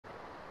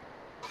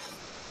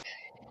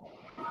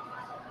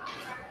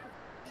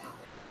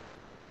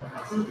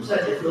就是比赛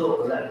结束后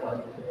回来关。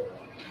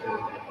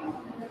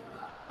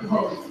然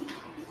后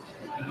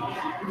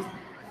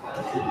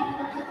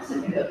是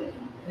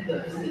那个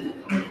就是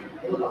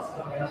我老师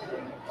刚刚要写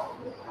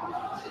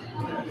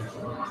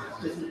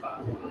就是把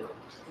这个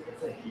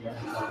这一题要写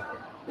上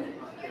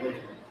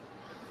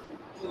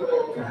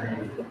来，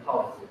就是耗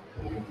子，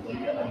我一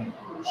个样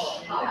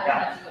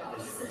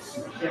子，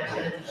现在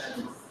是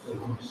做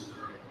东西，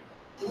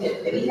应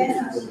该上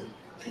去。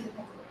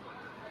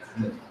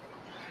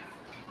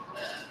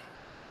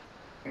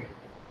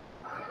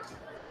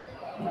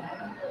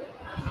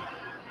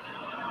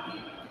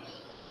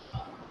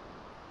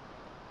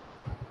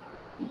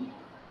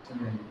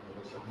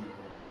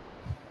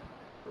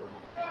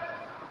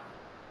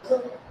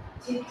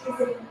其实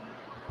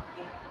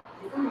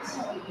你这么效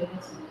率有没有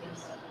什么影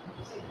响？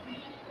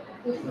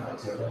那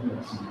只要用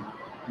心，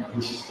不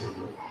是这个，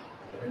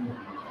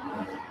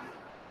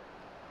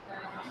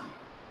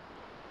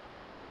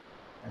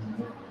但是这个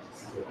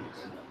是个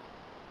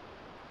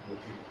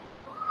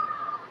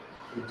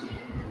比较，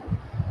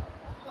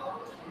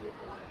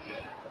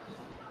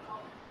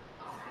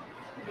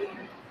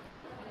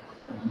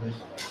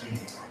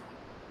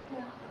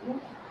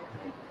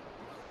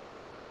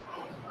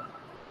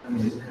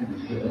你是看你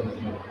个人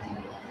的。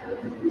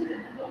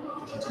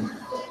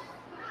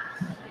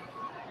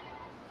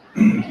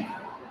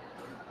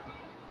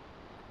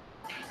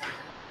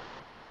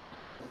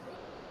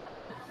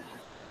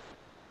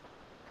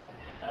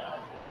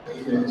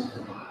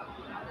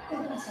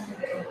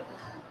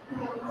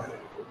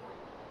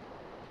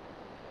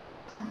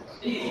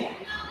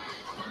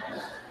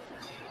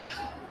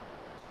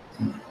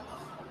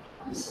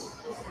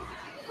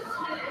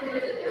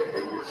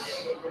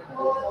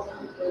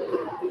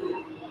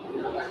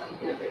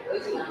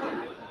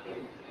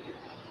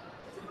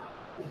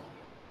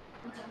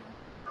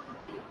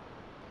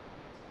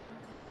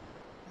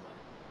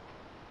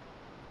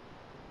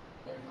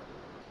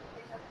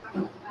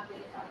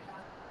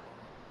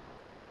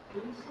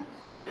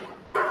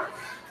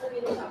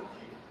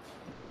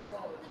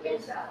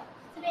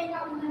这边要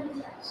看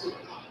一下是，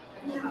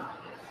你好。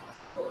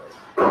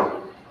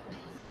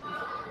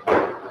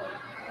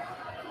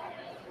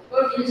各位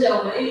评审，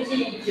我们预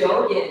计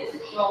9点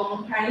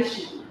钟开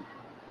始。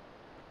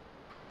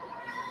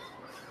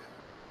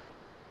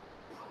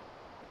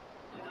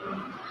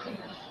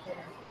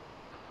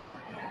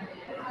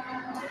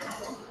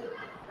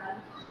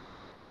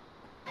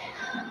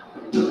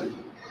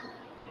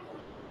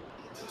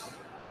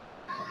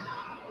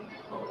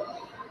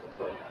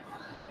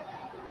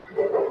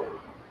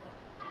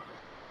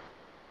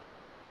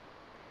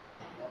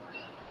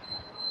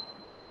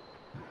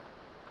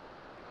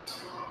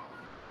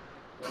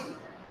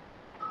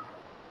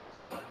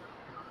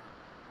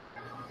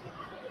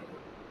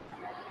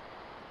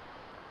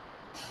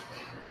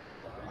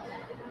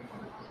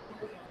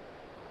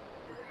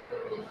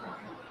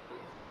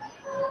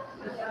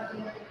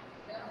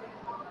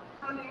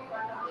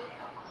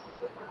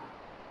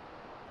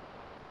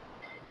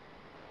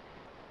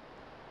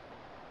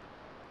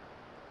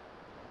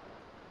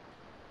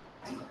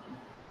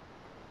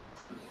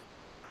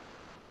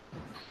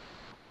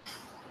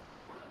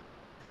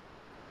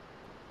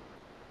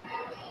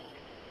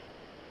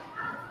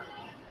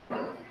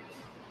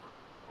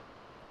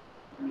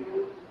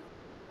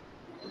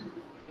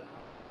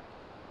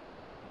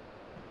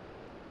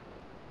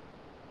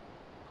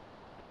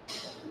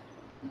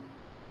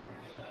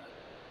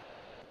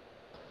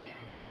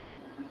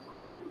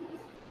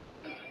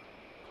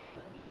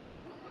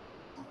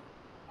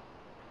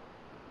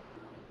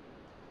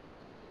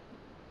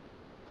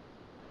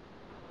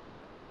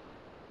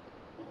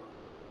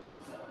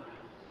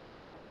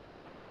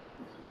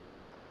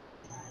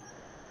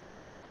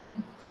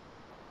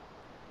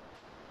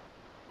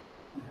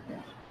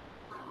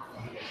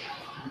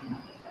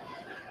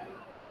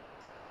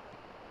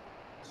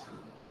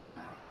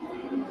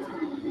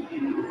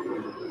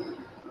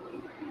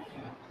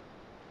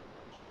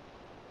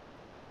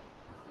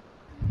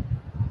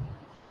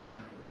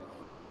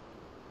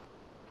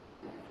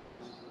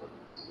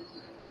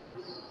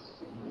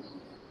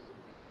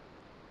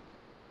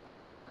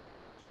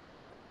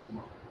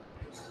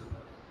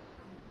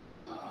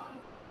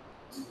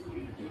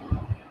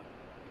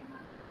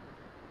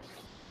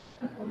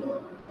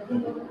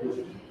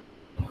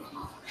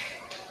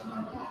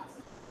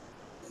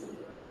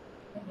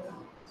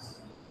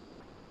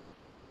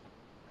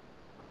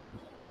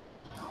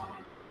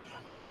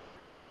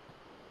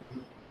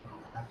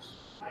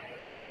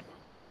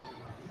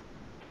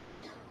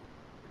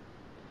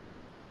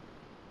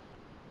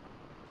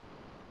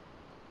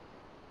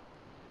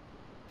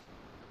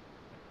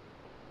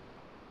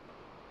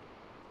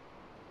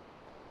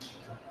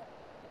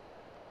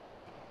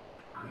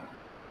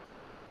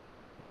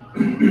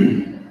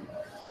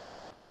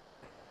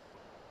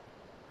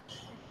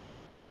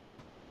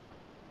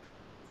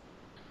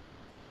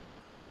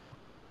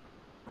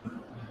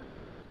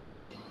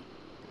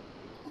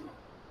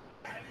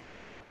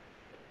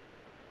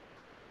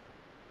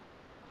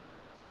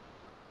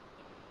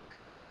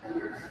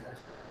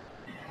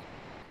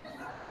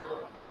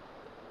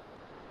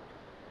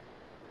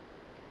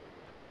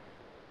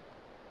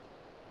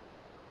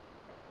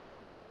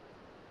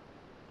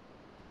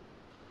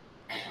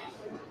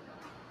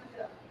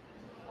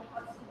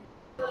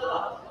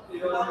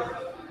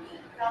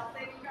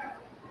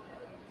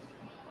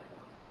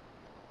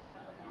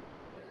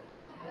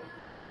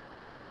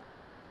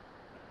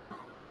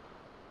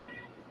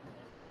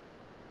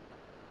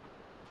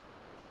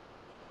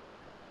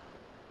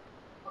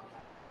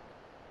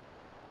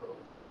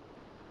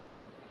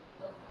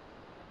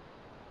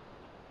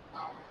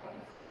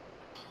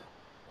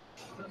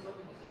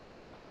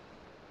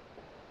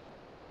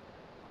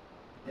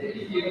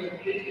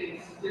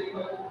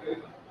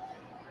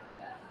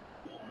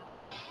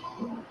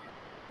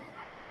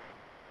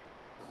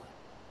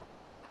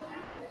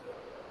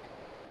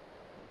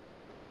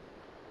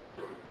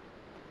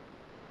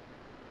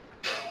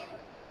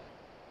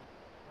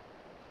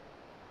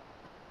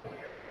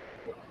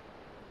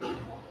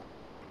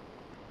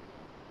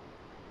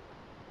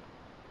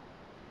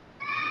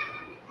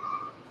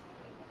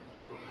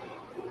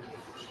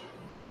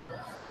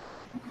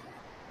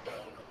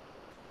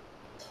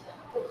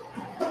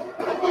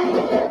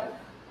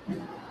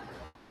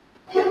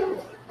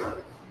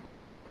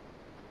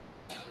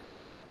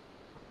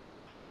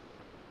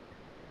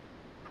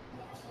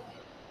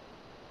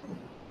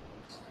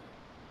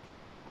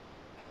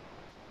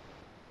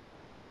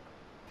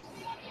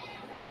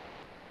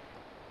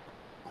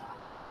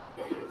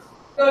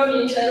各位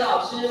评审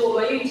老师，我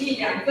们预计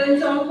2分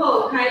钟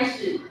后开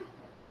始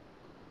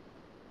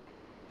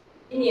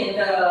一年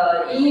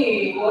的英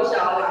语国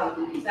小朗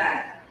读比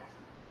赛。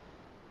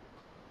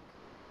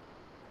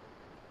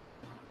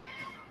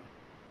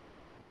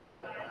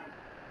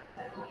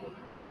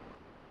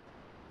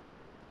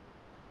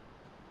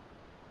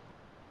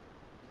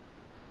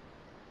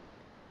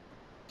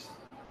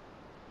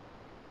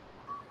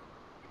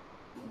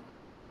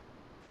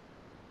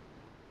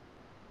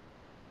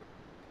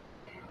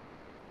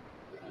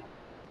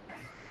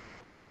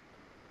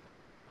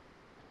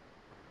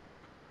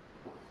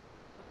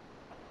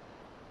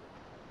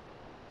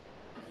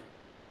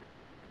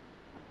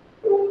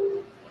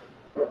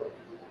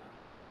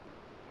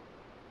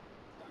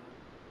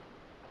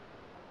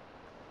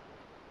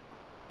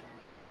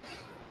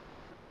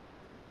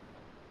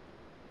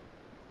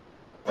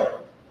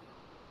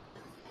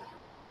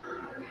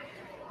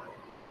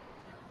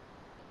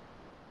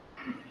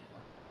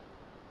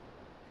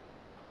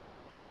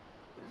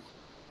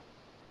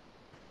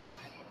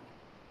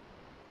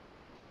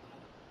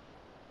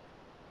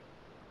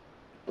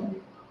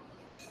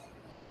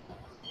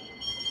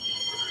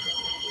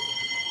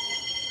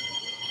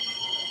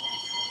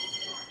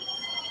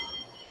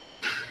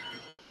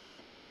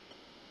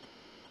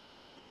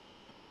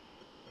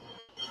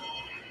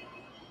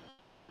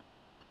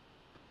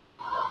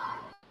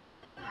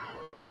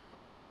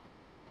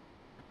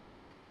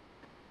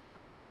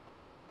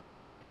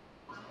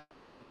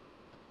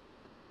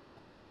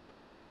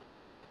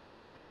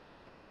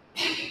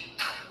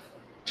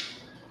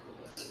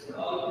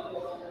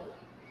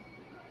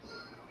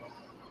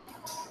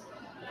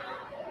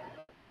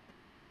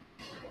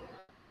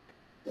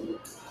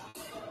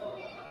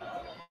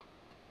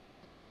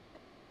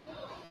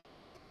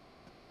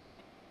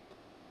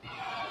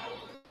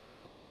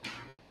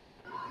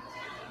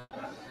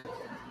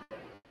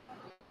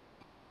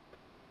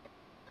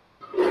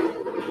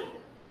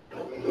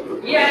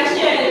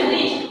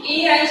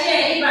宜兰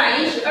县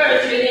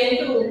112学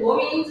年度国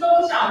民中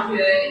小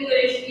学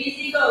English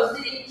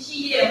EEG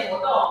系列活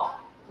动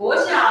国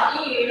小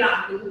英语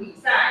朗读比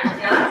赛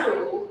甲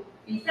组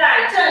比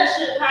赛正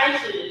式开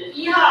始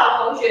，1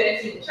号同学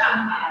请上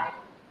台，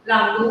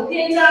朗读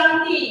篇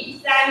章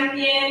第3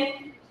篇。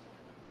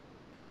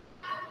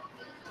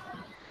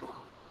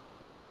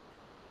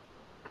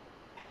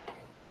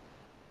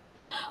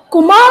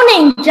Good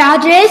morning,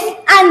 judges.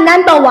 I'm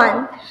number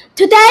 1.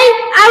 Today,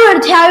 I will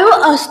tell you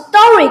a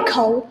story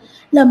called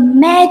The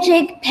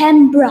Magic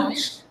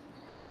Paintbrush.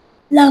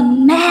 The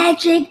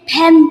Magic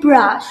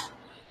Paintbrush.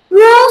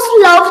 Rose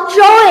loved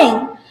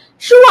drawing.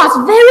 She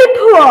was very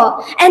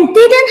poor and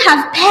didn't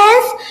have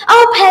pens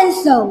or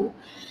pencil.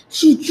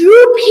 She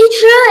drew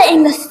pictures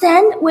in the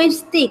sand with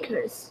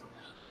stickers.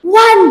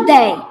 One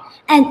day,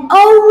 an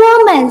old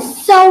woman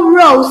saw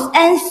Rose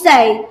and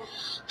said,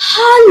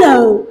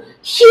 "Hello,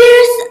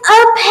 here's a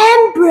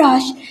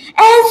paintbrush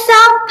and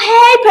some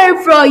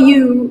paper for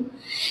you."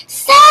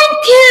 "Thank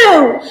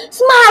you,"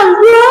 smiled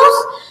Rose.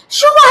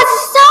 She was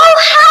so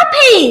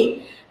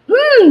happy.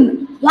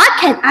 What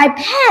can I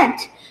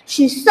paint?"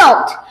 she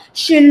thought.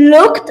 She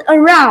looked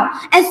around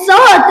and saw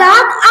a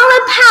duck on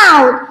a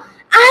pond.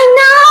 "I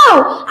know,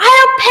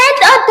 I'll paint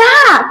a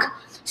duck."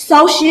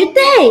 So she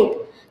did.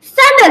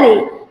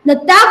 Suddenly, the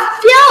duck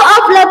fell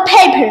off the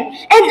paper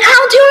and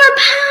onto the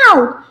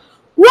pond.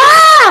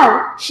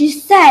 "Wow," she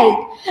said,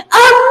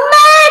 "a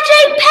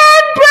magic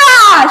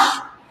paintbrush!"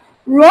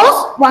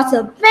 Rose was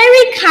a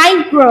very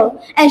kind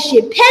girl, and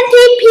she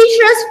painted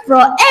pictures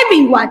for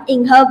everyone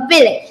in her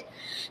village.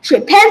 She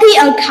painted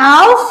a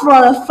cow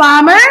for the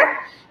farmer,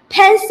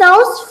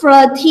 pencils for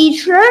the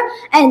teacher,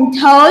 and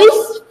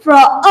toys for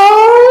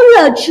all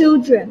the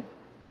children.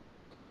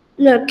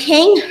 The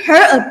king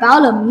heard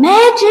about the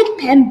magic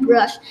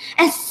paintbrush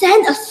and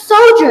sent a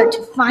soldier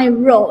to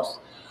find Rose.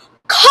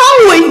 "Come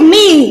with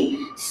me,"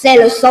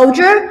 said the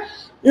soldier.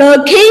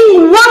 "The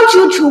king wants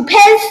you to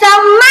pay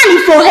some money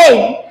for him."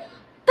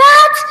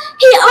 "But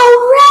he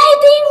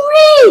already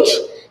rich,"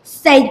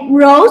 said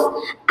Rose.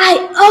 "I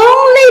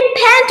only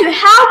plan to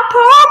help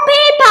poor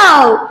people."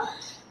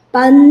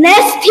 But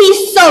nasty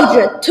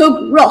soldier took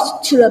Rose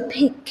to the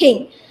king.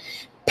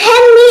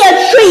 "Paint me a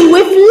tree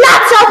with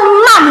lots of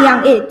money on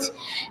it,"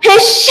 he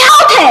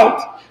shouted.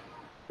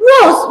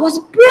 Rose was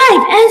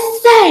brave and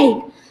said,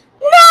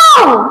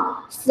 "No!"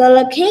 So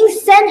the king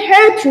sent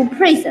her to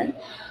prison.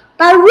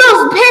 But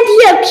Rose painted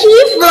a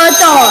key for the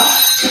door.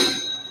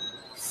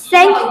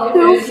 Thank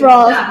you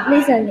for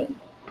listening.2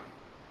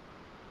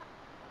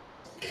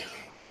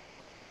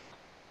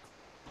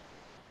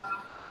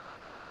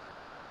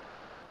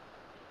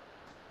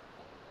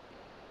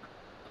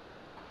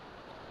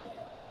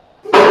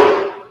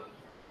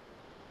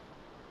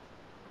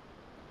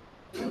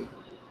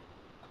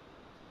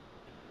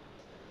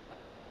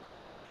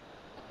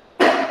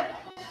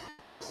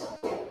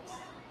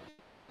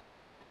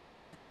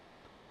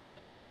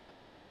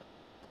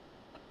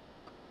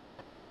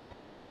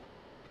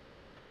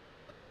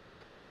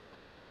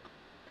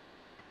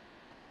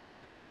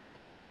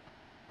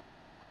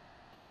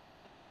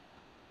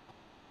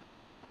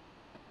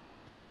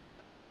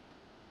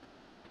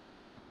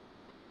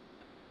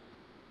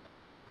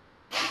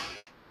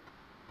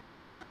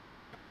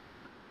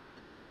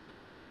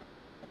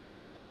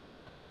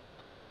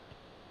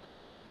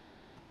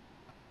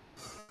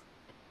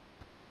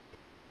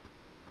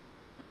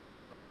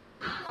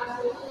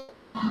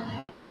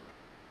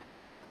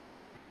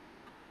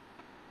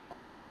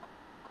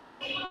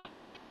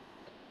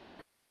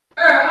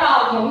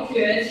号同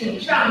学请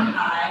上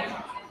台，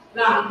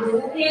朗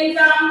读篇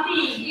章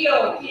第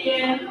6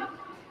篇。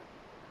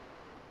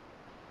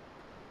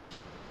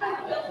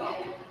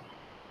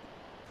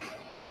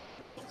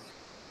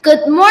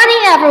Good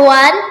morning,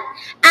 everyone.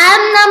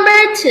 I'm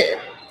number 2.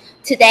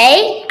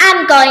 Today,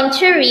 I'm going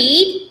to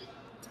read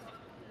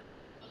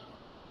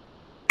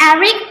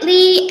Eric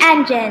Lee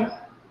Engine.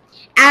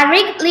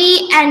 Eric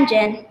Lee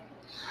Engine.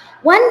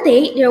 One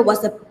day, there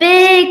was a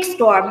big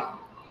storm.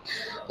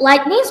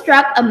 Lightning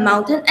struck a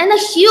mountain and a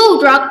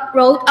huge rock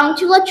rolled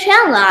onto a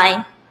train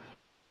line.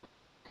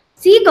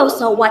 Seagull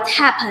saw what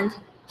happened.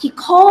 He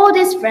called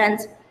his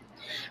friends,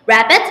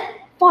 Rabbit,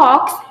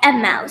 Fox,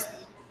 and Mouse.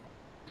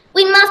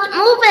 "We must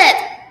move it.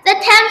 The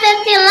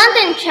 10:50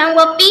 London train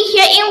will be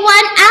here in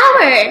 1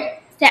 hour,"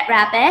 said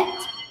Rabbit.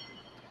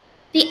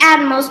 The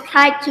animals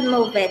tried to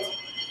move it.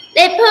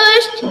 They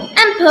pushed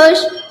and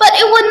pushed, but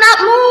it would not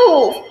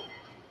move.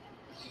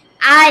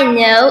 "I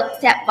know,"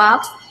 said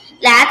Fox.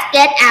 "Let's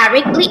get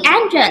Eric Lee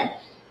Engine.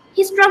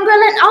 He's stronger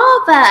than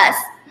all of us."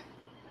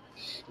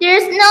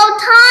 "There's no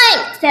time,"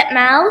 said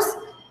Mouse.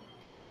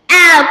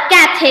 "I'll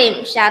get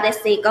him," shouted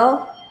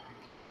Seagull.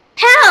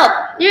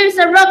 "Help! There's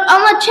a rock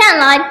on the train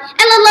line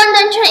and the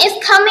London train is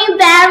coming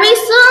very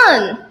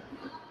soon."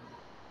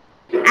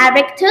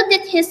 Eric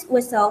tooted his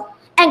whistle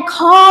and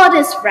called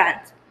his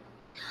friends.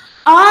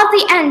 All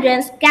the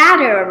engines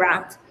gathered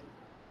around.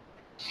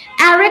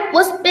 Eric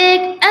was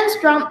big and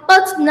strong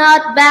but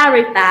not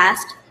very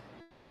fast.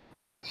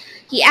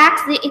 He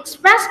asked the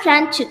express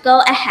train to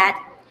go ahead.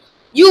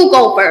 "You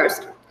go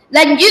first,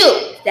 then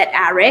you," said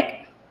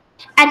Eric.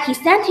 And he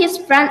sent his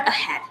friend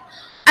ahead.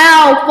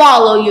 "I'll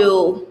follow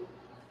you."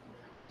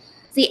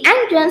 The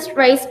engines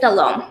raced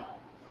along,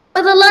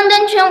 but the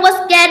London train was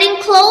getting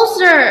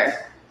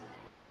closer.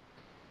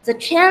 The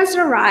trains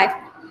arrived.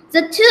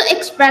 The 2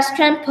 express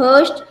trains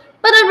pushed,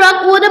 but the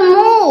rock wouldn't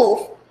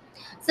move.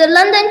 The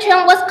London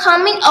train was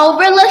coming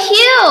over the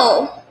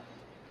hill.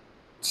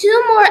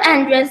 2 more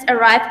engines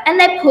arrived and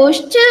they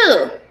pushed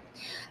too.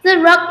 The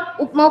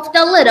rock moved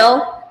a little,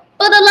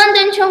 but the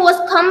London train was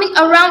coming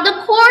around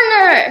the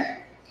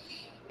corner.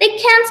 "They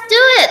can't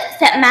do it,"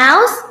 said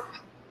Mouse.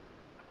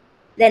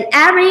 Then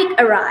Eric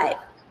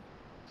arrived.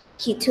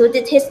 He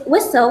tooted his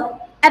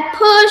whistle and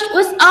pushed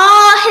with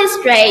all his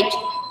strength.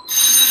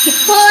 He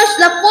pushed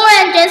the 4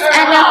 engines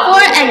and the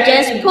 4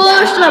 engines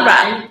pushed the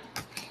rock.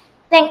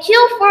 Thank you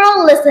for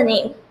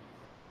listening.3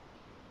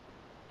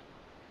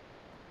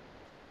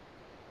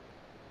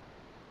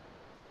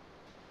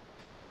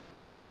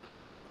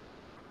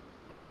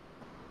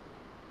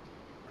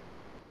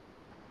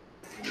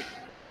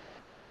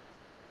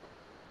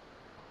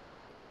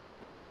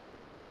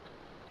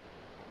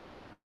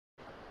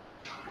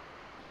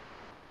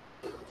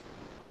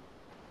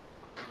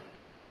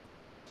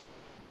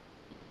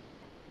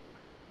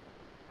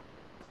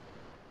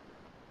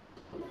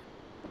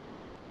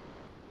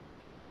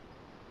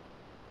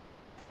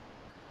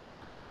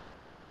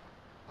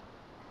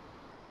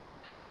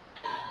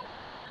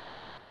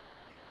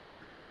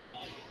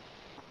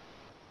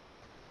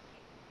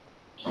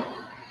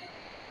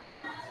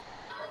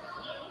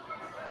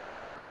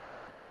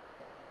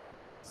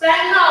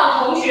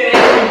号同学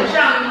请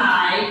上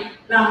台，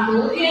朗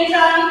读篇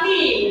章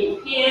第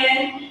5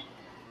篇。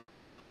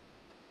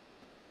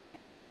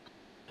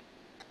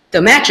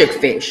The magic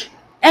fish.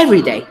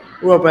 Every day,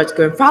 Robert's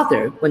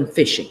grandfather went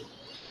fishing.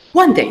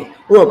 One day,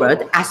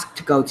 Robert asked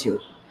to go to.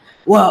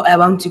 Well, I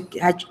want to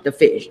catch the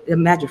fish, the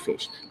magic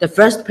fish. The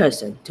first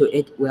person to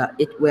it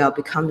will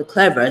become the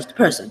cleverest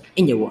person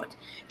in the world.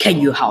 Can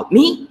you help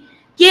me?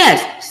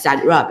 Yes,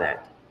 said Robert,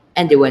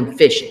 and they went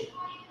fishing.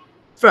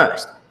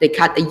 First, they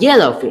caught a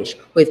yellow fish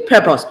with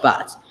purple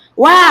spots.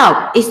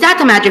 Wow, is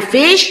that a magic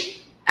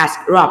fish?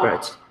 Asked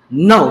Robert.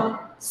 No,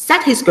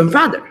 said his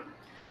grandfather.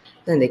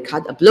 Then they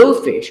caught a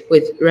blue fish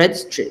with red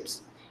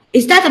stripes.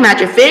 Is that a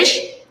magic fish?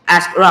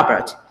 Asked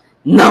Robert.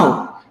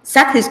 No,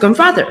 said his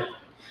grandfather.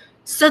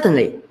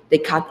 Suddenly, they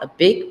caught a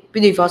big,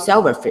 beautiful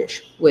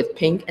silverfish with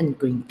pink and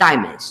green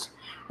diamonds.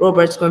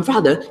 Robert's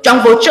grandfather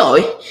jumped for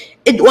joy.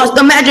 It was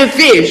the magic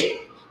fish!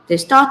 They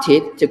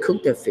started to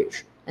cook the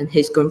fish, and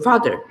his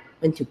grandfather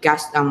went to get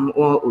some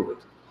more wood.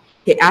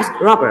 He asked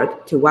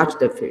Robert to watch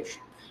the fish,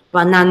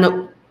 but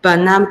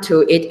not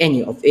to eat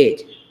any of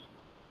it.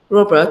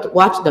 Robert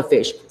watched the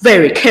fish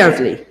very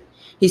carefully.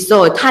 He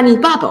saw a tiny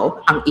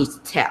bubble on its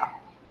tail.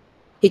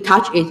 He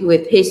touched it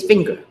with his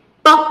finger.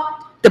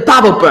 But the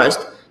bubble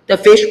burst. The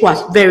fish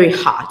was very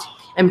hot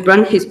and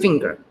burned his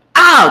finger.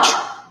 Ouch!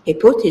 He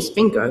put his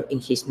finger in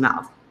his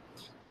mouth.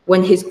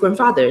 When his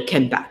grandfather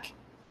came back,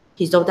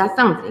 he saw that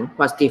something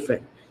was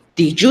different.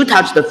 Did you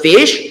touch the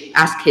fish?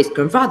 Asked his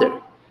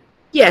grandfather.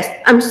 Yes,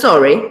 I'm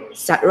sorry,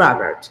 said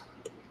Robert.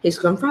 His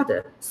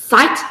grandfather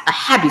sighed a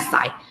happy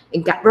sigh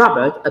and gave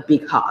Robert a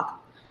big hug.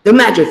 The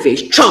magic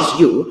fish chose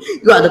you.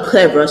 You are the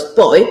cleverest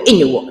boy in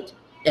the world,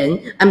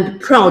 and I'm the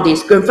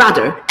proudest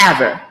grandfather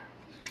ever.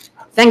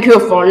 Thank you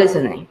for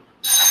listening.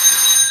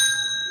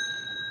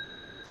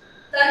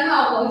 3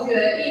号同学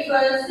1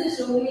分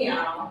45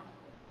秒。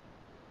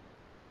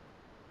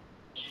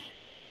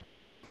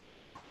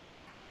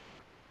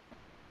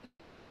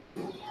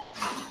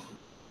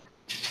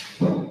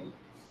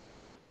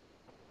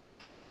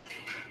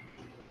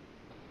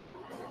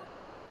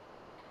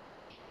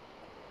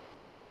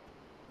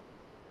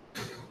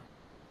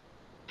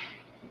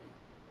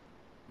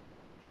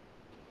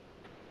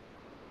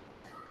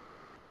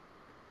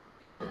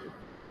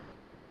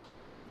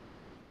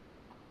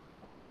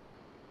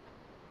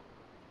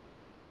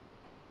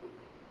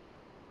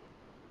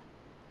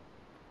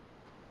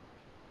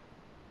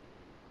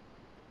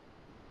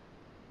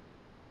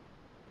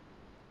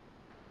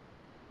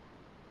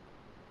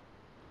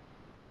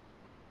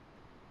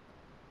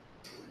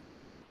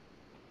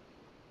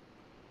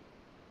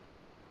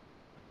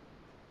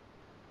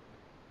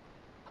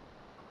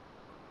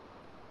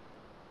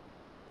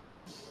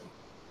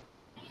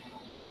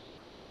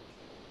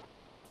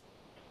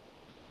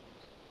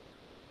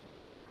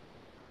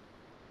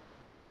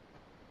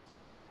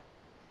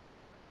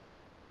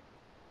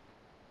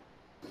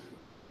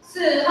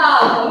4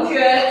号同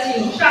学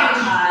请上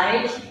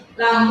台，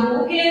朗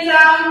读篇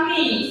章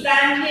第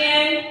3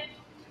篇。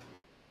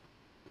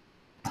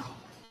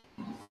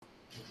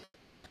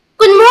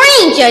Good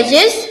morning,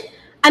 judges.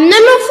 I'm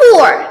number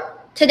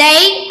 4.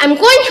 Today, I'm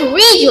going to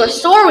read you a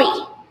story.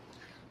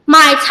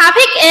 My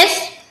topic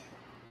is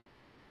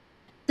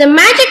the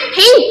magic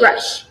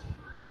paintbrush.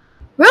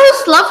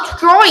 Rose loved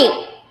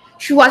drawing.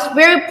 She was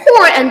very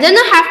poor and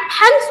didn't have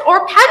pens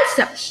or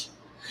pencils.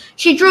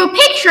 She drew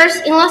pictures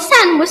in the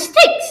sand with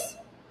sticks.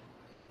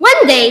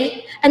 One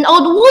day, an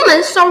old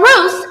woman saw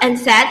Rose and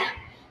said,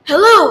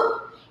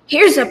 "Hello,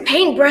 here's a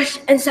paintbrush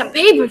and some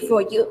paper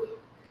for you."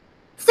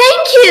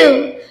 "Thank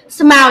you,"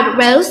 smiled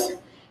Rose.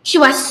 She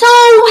was so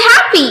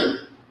happy.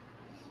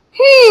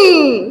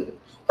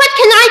 What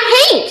can I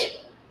paint?"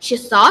 she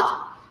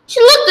thought. She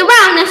looked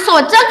around and saw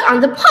a duck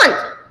on the pond.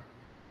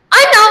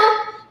 "I know,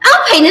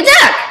 I'll paint a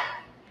duck."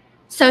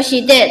 So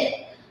she did.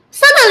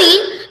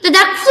 Suddenly, the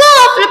duck flew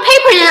off the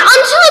paper and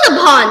onto the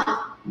pond.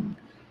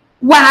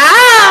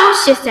 "Wow,"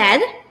 she said,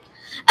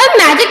 "a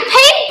magic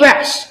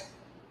paintbrush."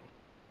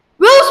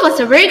 Rose was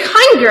a very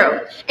kind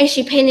girl, and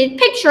she painted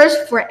pictures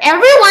for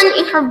everyone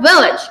in her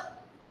village.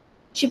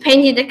 She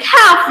painted a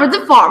cow for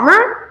the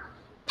farmer,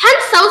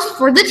 pencils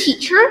for the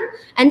teacher,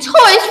 and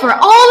toys for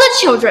all the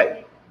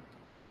children.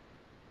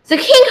 The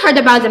king heard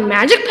about the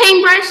magic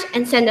paintbrush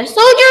and sent a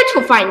soldier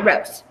to find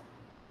Rose.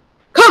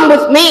 "Come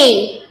with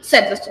me,"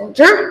 said the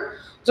soldier.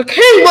 "The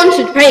king wants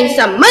you to pay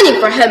some money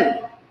for him."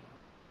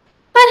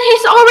 "But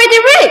he's already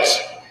rich,"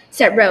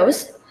 said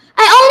Rose.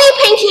 "I only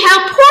paint to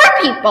help poor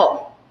people."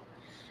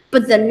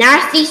 But the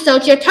nasty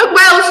soldier took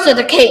Rose to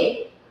the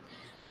king.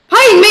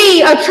 "Paint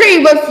me a tree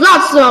with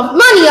lots of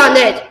money on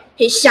it,"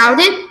 he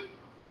shouted.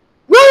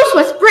 Rose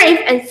was brave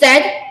and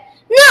said,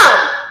 "No."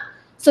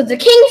 So the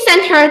king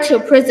sent her to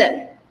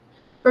prison.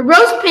 But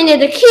Rose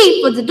painted a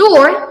key for the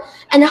door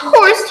and a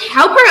horse to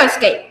help her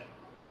escape.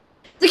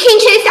 The king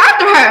chased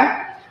after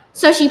her,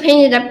 so she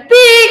painted a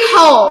big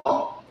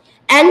hole,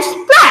 and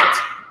splat!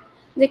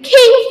 The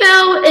king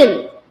fell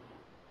in.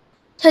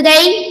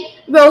 Today,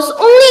 Rose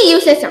only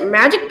uses a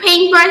magic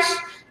paintbrush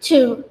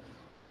to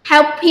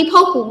help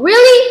people who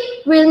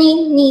really,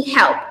 really need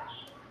help.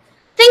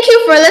 Thank you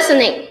for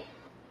listening.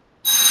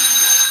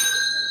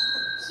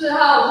 4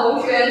号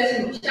同学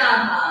请下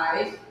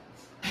台。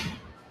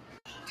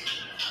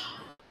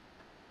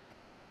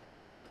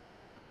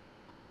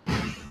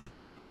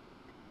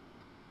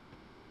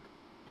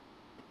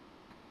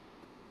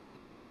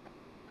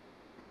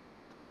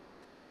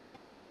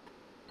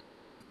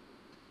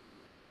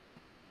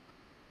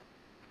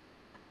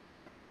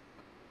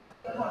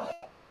话。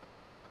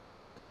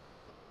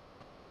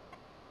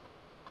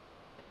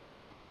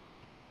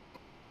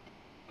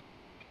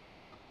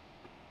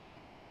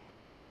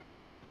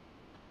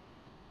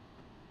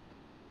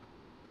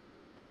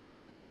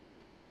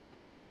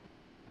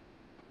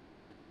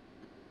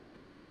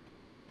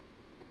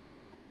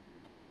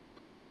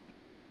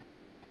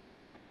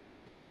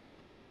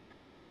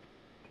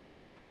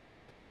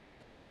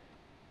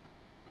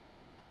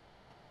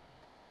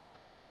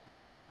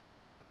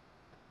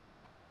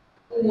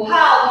5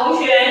号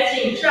同学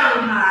请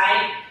上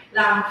台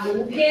朗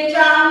读篇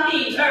章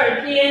第2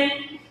篇。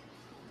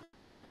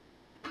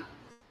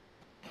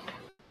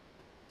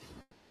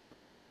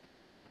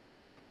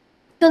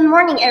Good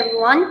morning,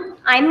 everyone.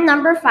 I'm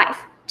number 5.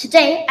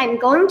 Today, I'm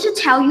going to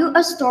tell you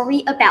a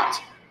story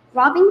about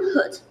Robin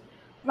Hood.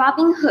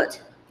 Robin Hood.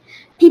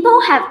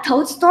 People have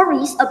told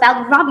stories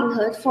about Robin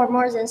Hood for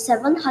more than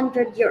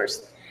 700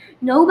 years.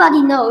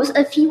 Nobody knows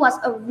if he was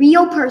a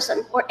real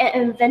person or an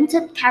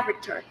invented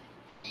character.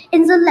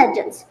 In the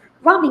legends,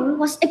 Robin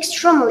was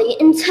extremely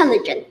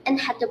intelligent and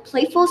had a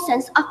playful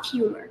sense of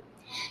humor.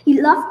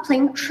 He loved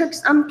playing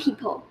tricks on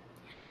people.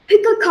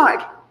 Pick a card,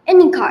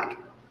 any card.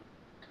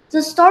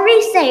 The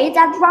stories say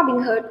that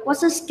Robin Hood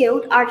was a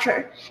skilled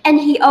archer, and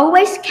he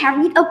always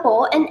carried a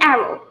bow and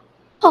arrow.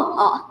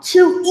 Ha,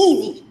 too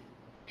easy.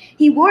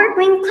 He wore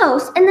green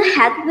clothes and a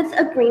hat with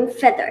a green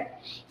feather.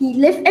 He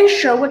lived in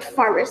Sherwood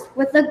Forest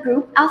with a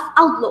group of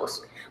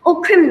outlaws,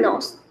 or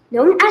criminals,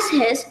 known as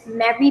his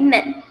merry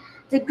men.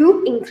 The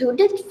group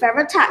included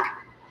Feather Tuck,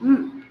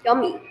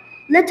 yummy,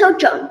 Little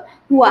John,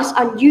 who was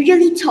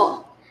unusually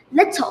tall.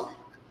 Little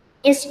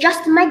is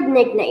just my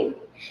nickname,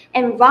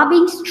 and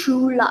Robin's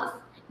true love,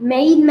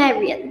 Maid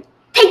Marian.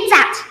 Take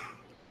that!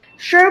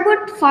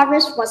 Sherwood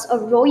Forest was a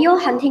royal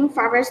hunting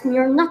forest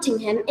near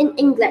Nottingham in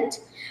England.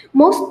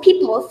 Most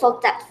people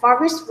thought that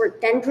forests were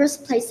dangerous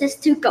places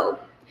to go.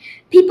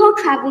 People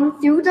traveling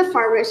through the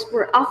forest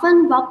were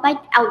often robbed by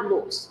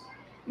outlaws.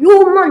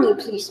 Your money,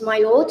 please, my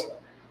lord.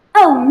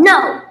 Oh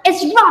no,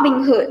 it's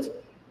Robin Hood.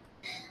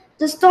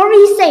 The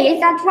stories say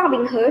that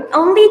Robin Hood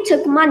only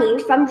took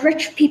money from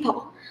rich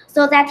people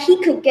so that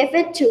he could give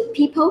it to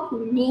people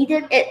who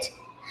needed it.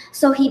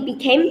 So he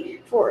became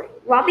for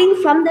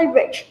robbing from the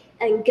rich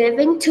and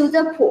giving to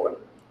the poor.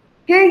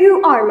 Here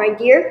you are, my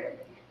dear.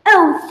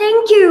 Oh,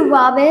 thank you,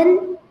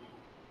 Robin.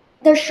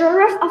 The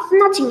sheriff of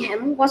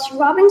Nottingham was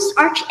Robin's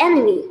arch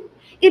enemy.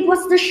 It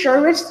was the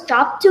sheriff's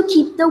job to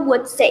keep the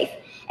woods safe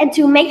and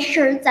to make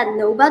sure that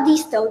nobody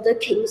stole the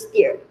king's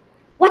deer.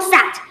 What's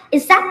that?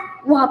 Is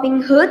that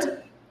Robin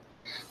Hood?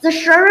 The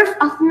sheriff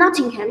of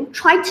Nottingham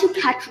tried to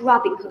catch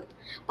Robin Hood,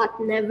 but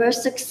never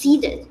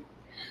succeeded.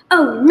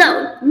 Oh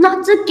no,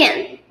 not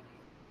again.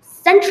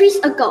 Centuries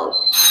ago.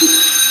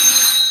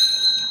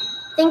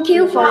 Thank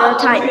you for your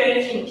time.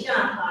 请下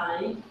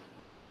台。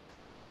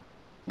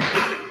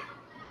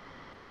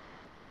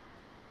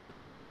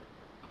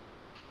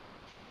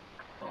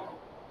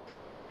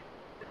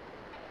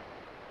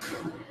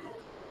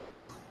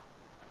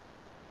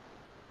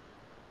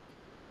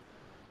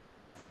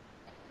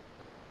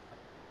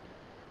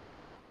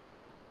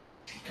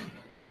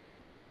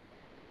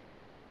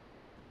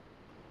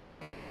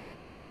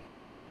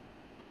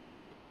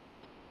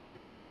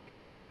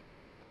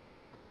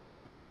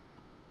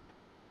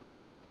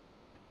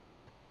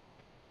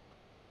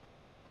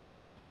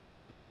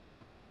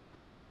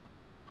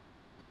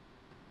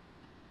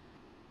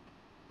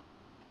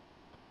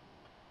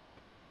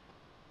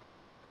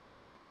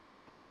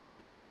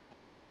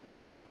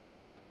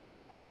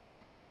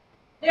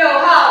6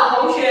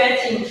号同学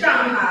请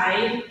上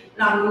台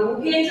朗读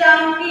篇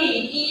章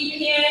第1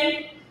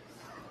篇。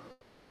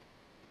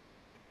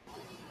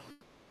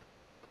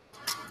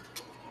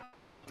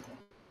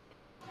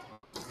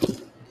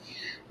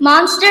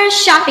Monster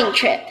shopping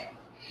trip.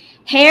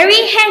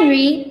 Harry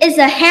Henry is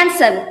a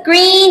handsome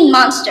green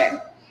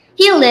monster.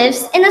 He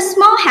lives in a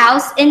small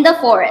house in the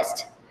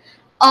forest.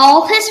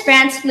 All his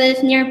friends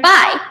live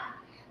nearby.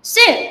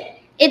 Soon,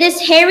 it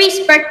is Harry's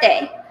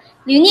birthday.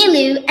 Looney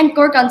Loo and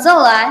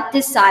Gorgonzola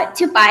decide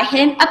to buy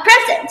him a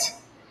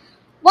present.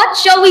 What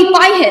shall we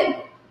buy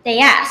him? They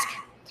ask.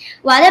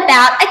 What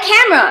about a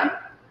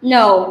camera?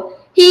 No,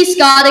 he's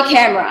got a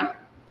camera.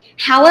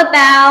 How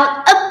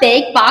about a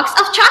big box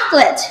of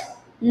chocolate?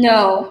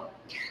 No.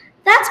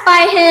 Let's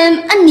buy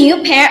him a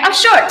new pair of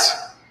shorts.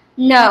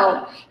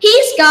 No,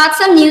 he's got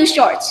some new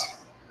shorts.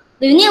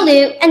 Looney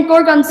Loo and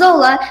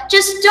Gorgonzola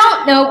just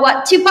don't know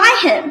what to buy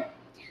him.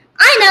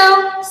 I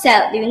know,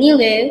 said Looney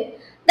Loo.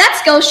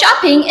 Let's go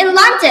shopping in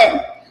London.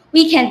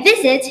 We can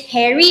visit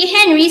Harry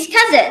Henry's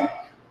cousin,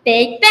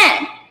 Big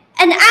Ben,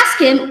 and ask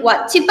him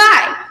what to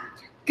buy.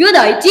 Good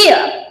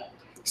idea.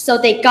 So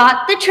they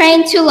got the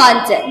train to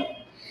London.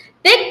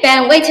 Big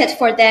Ben waited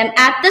for them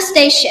at the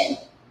station.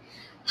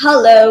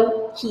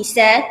 Hello, he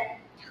said.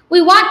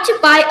 We want to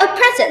buy a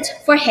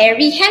present for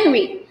Harry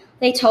Henry,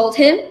 they told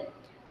him.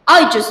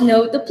 I just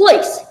know the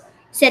place,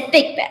 said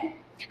Big Ben,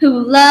 who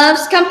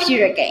loves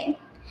computer games.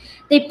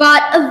 They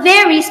bought a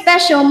very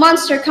special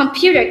monster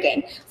computer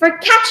game for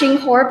catching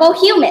horrible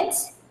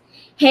humans.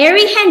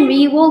 Harry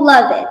Henry will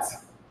love it.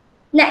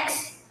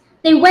 Next,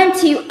 they went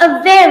to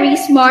a very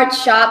smart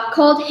shop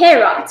called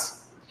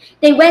Harrod's.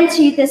 They went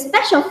to the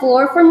special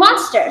floor for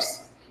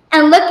monsters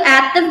and looked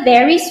at the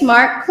very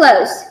smart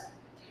clothes.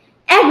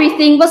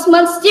 Everything was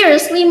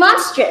monstrously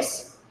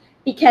monstrous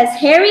because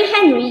Harry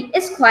Henry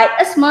is quite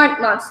a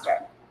smart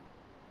monster.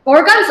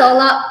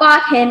 Gorgonzola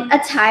bought him a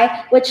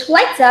tie which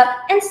lights up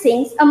and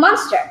sings a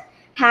monster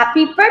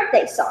happy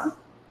birthday song.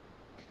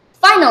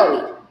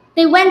 Finally,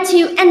 they went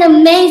to an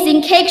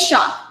amazing cake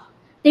shop.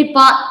 They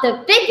bought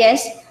the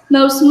biggest,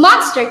 most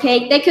monster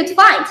cake they could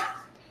find.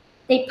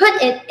 They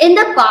put it in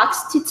the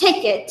box to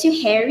take it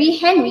to Harry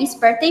Henry's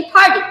birthday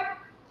party.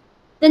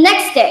 The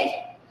next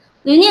day,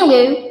 Liu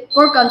Ninglu,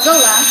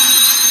 Gorgonzola.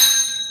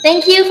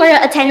 Thank you for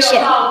your attention.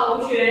 6号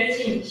同学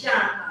请下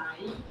台。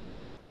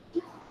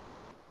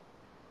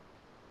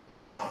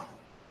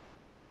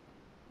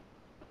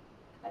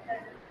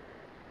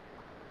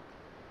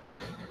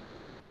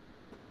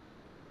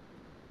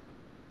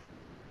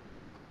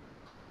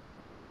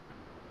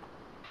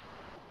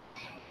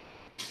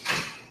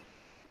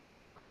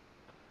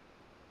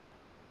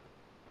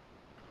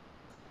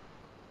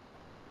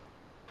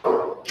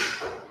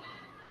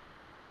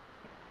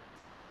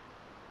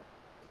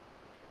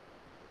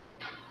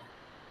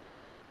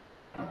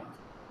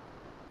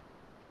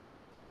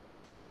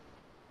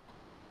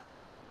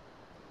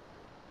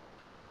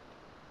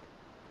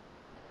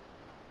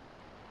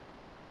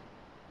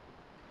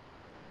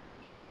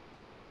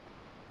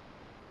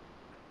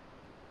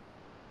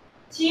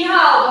7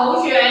号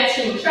同学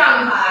请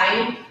上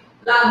台，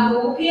朗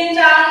读篇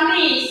章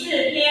第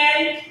4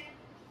篇。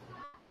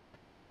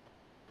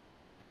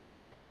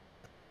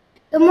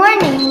Good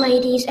morning,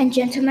 ladies and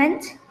gentlemen.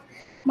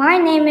 My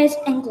name is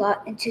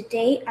Angela, and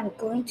today I'm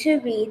going to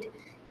read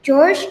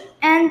George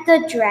and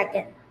the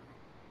Dragon.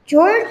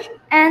 George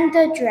and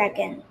the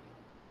Dragon.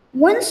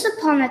 Once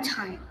upon a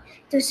time,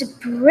 there was a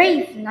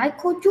brave knight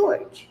called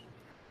George.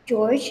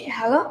 George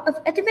had a lot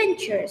of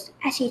adventures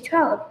as he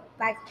traveled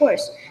by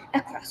horse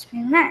across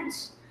many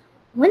lands.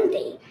 One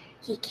day,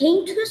 he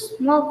came to a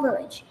small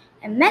village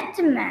and met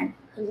a man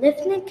who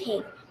lived in a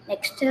cave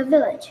next to the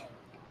village.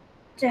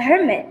 The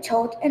hermit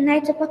told a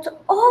knight about the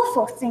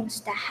awful things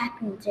that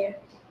happened there.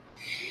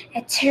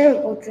 A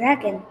terrible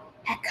dragon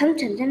had come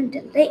to live in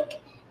the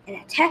lake and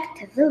attacked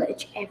the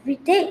village every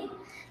day.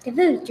 The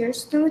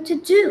villagers didn't know what to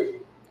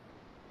do.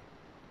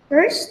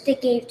 First, they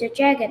gave the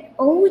dragon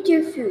all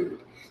their food.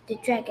 The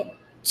dragon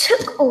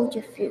took all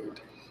the food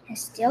and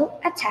still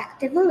attacked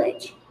the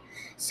village.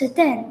 So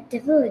then the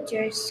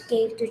villagers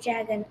gave the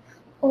dragon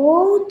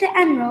all the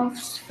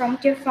animals from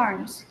their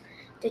farms.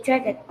 The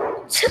dragon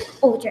took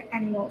all their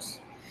animals,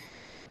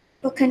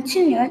 but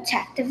continued to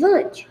attack the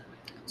village.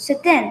 So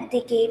then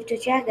they gave the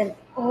dragon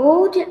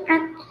all the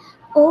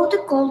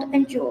gold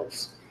and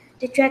jewels.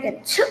 The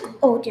dragon took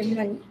all their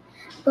money,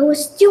 but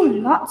was still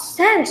not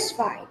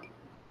satisfied.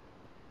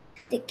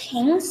 The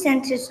king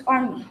sent his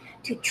army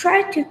to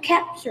try to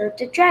capture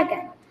the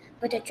dragon,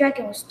 but the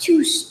dragon was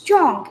too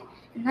strong,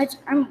 and his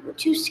army were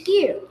too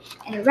scared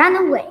and ran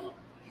away.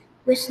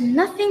 With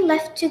nothing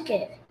left to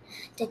give,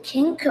 the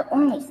king could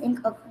only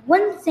think of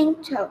one thing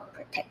to help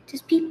protect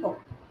his people.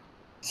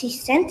 He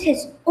sent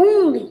his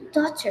only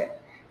daughter,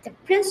 the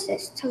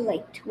princess, to the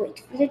lake to wait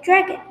for the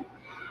dragon.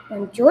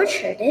 When George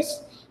heard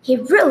this, he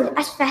rode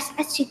as fast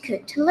as he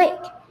could to the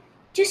lake.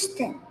 Just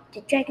then,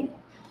 the dragon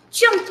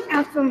jumped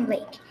out from the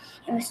lake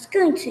and was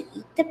going to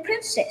eat the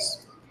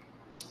princess.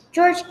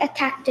 George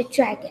attacked the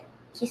dragon.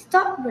 He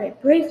fought very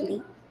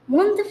bravely,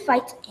 won the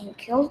fight, and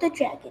killed the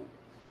dragon.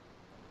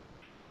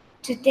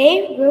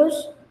 Today,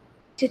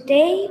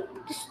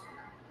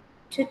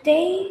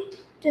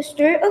 the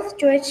story of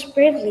George's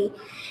bravery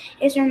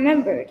is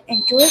remembered,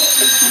 and George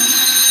the King.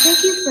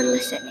 Thank you for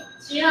listening.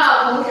 7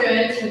号同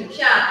学请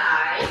下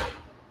台。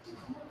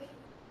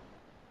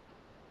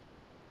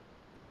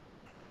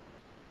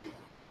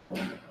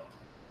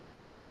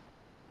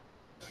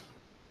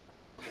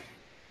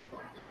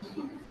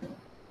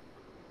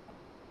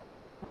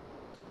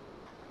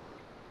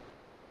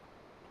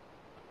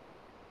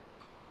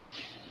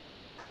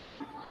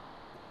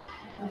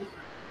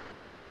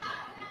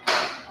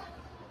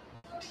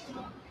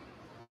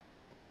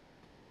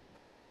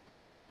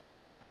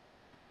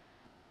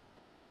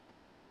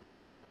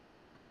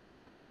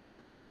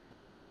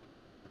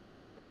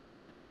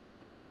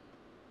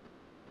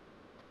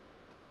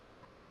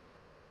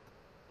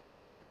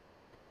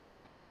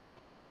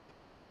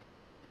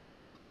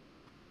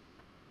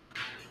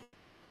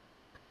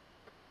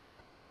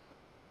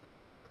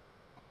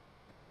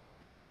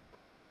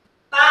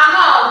8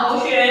号同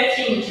学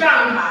请上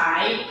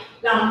台，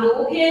朗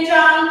读篇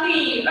章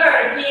第2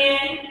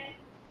篇。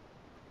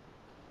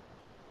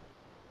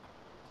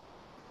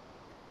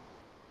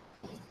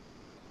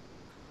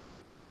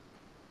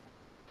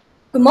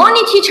Good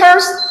morning,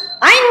 teachers.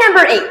 I'm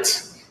number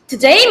 8.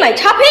 Today, my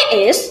topic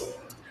is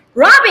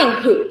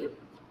Robin Hood.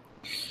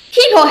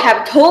 People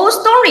have told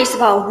stories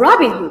about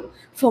Robin Hood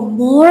for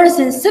more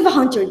than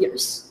 700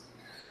 years.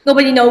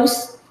 Nobody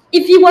knows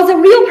if he was a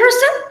real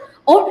person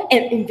or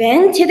an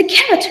invented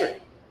character.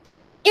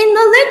 In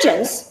the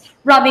legends,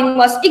 Robin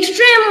was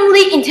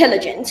extremely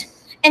intelligent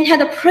and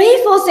had a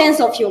playful sense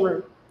of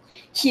humor.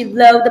 He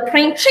loved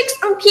playing tricks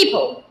on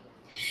people.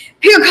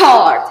 Pick a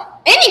card,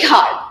 any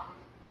card.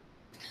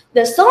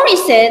 The story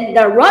said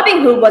that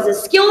Robin Hood was a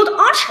skilled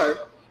archer,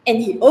 and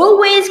he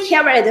always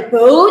carried a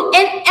bow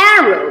and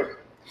arrow.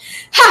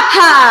 Ha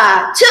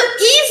ha! Too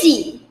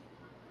easy!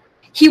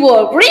 He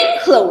wore green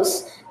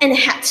clothes and a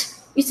hat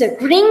with a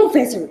green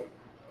feather.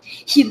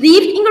 He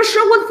lived in a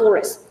Sherwood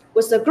forest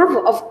with a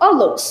group of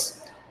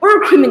outlaws,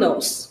 or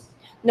criminals,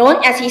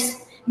 known as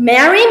his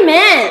merry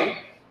men.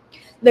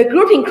 The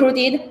group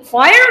included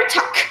Friar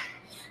Tuck,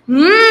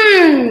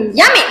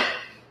 yummy!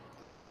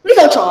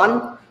 Little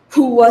John,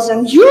 who was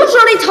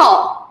unusually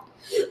tall.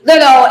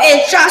 Little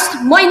is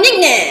just my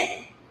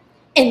nickname.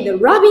 And the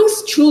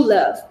Robin's true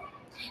love,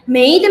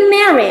 Maid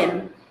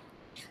Marian.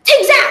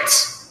 Take that!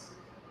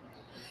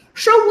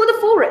 Sherwood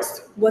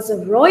Forest was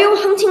a royal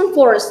hunting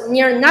forest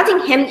near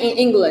Nottingham in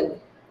England.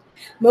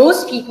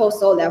 Most people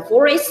thought that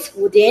forests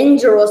were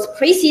dangerous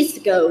places to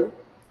go.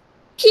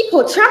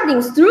 People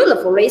traveling through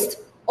the forest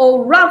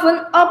or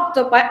roughened up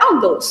by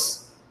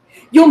outlaws.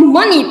 Your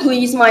money,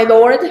 please, my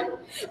lord.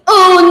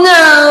 Oh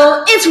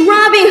no, it's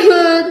Robin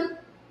Hood.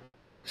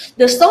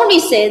 The story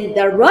said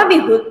that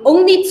Robin Hood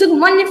only took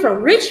money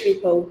from rich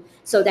people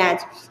so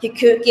that he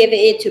could give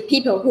it to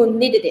people who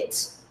needed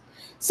it.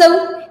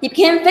 So he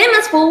became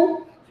famous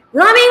for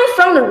robbing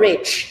from the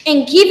rich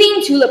and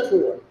giving to the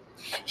poor.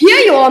 Here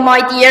you are,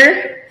 my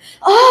dear.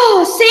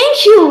 Oh,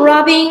 thank you,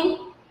 Robin.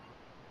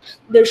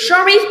 The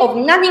sheriff of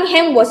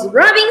Nottingham was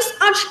Robin's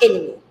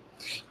arch-enemy.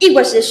 It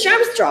was the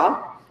sheriff's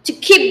job to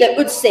keep the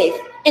woods safe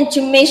and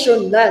to make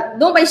sure that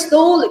nobody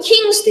stole the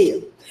king's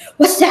steel.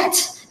 What's that?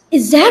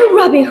 Is that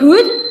Robin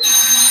Hood?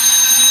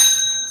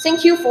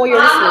 Thank you for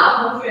your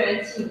listening. 同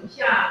学请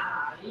下台。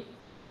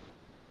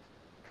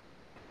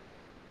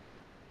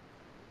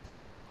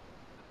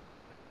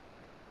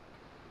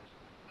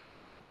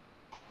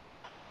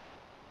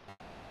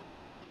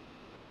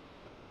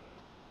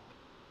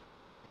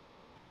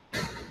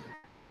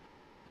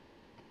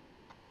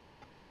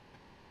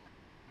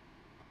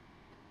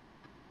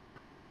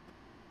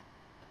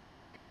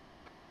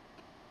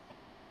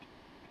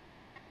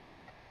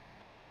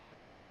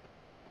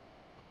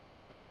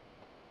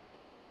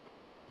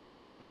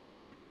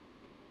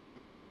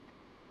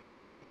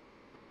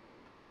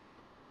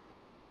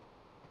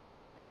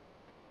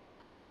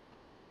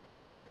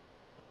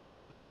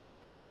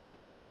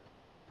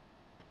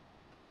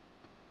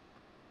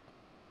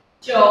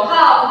9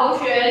号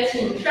同学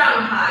请上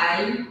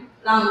台，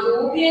朗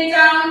读篇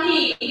章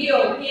第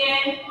6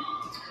篇。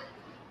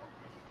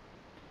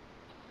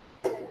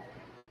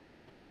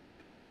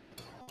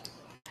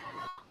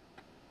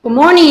Good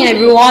morning,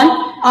 everyone.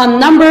 I'm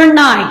number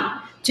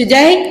 9.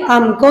 Today,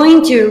 I'm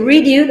going to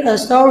read you a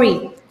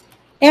story.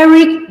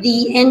 Eric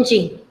the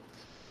Engine.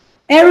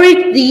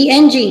 Eric the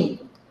Engine.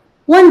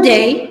 One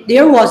day,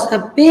 there was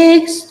a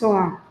big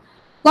storm.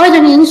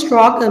 Lightning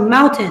struck a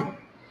mountain,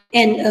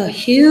 and a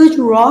huge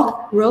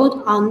rock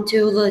rolled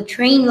onto the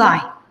train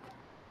line.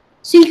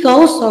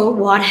 Seagull saw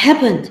what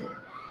happened.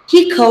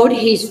 He called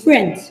his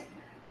friends,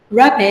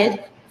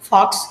 Rabbit,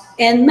 Fox,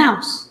 and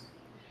Mouse.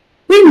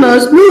 We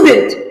must move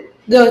it.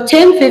 The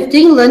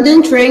 10:15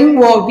 London train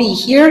will be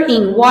here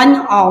in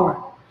 1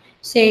 hour,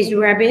 says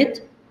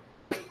Rabbit.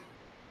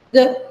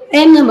 The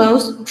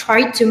animals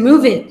tried to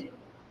move it.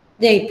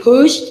 They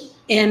pushed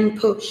and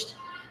pushed,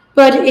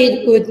 but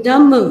it would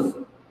not move.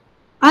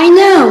 I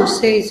know,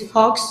 says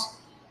Fox.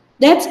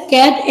 Let's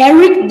get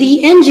Eric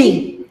the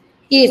Engine.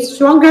 He is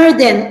stronger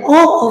than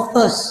all of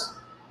us.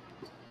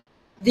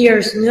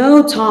 There's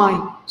no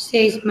time,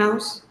 says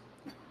Mouse.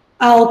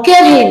 I'll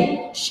get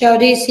him,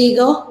 shouted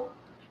Seagull.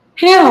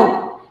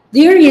 Help!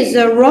 There is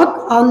a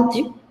rock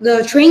on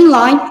the train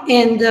line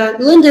and the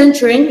London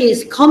train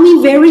is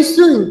coming very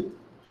soon.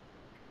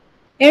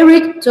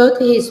 Eric took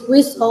his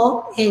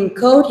whistle and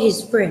called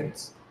his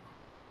friends.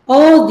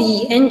 All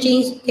the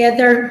engines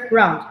gathered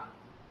round.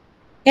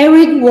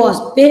 Eric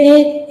was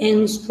big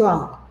and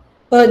strong,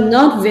 but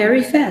not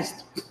very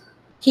fast.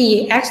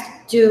 He asked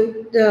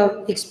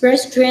the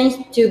express trains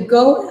to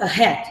go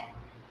ahead.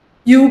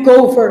 You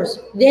go first,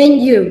 then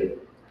you,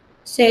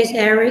 says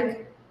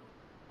Eric,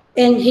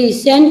 and he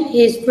sent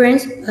his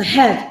friends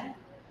ahead.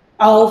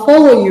 I'll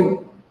follow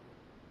you.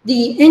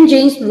 The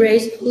engines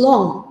raced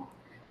along,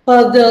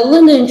 but the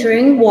London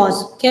train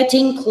was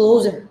getting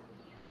closer.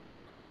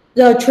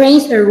 The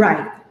trains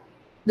arrived.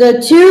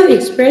 The 2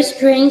 express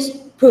trains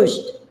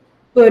pushed,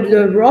 but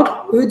the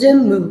rock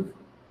wouldn't move.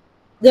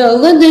 The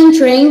London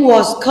train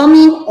was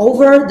coming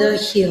over the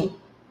hill.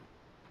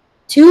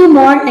 2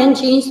 more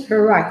engines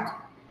arrived,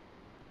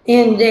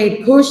 and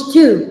they pushed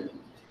too.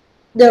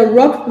 The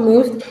rock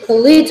moved a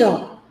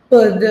little,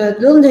 but the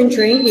London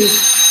train is...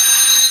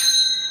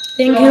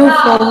 Thank you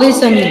for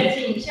listening.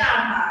 请下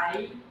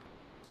台。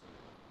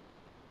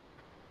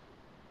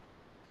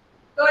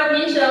各位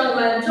评审，我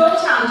们中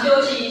场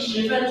休息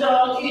10分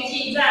钟，预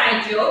计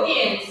在9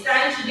点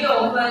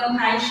36分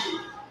开始。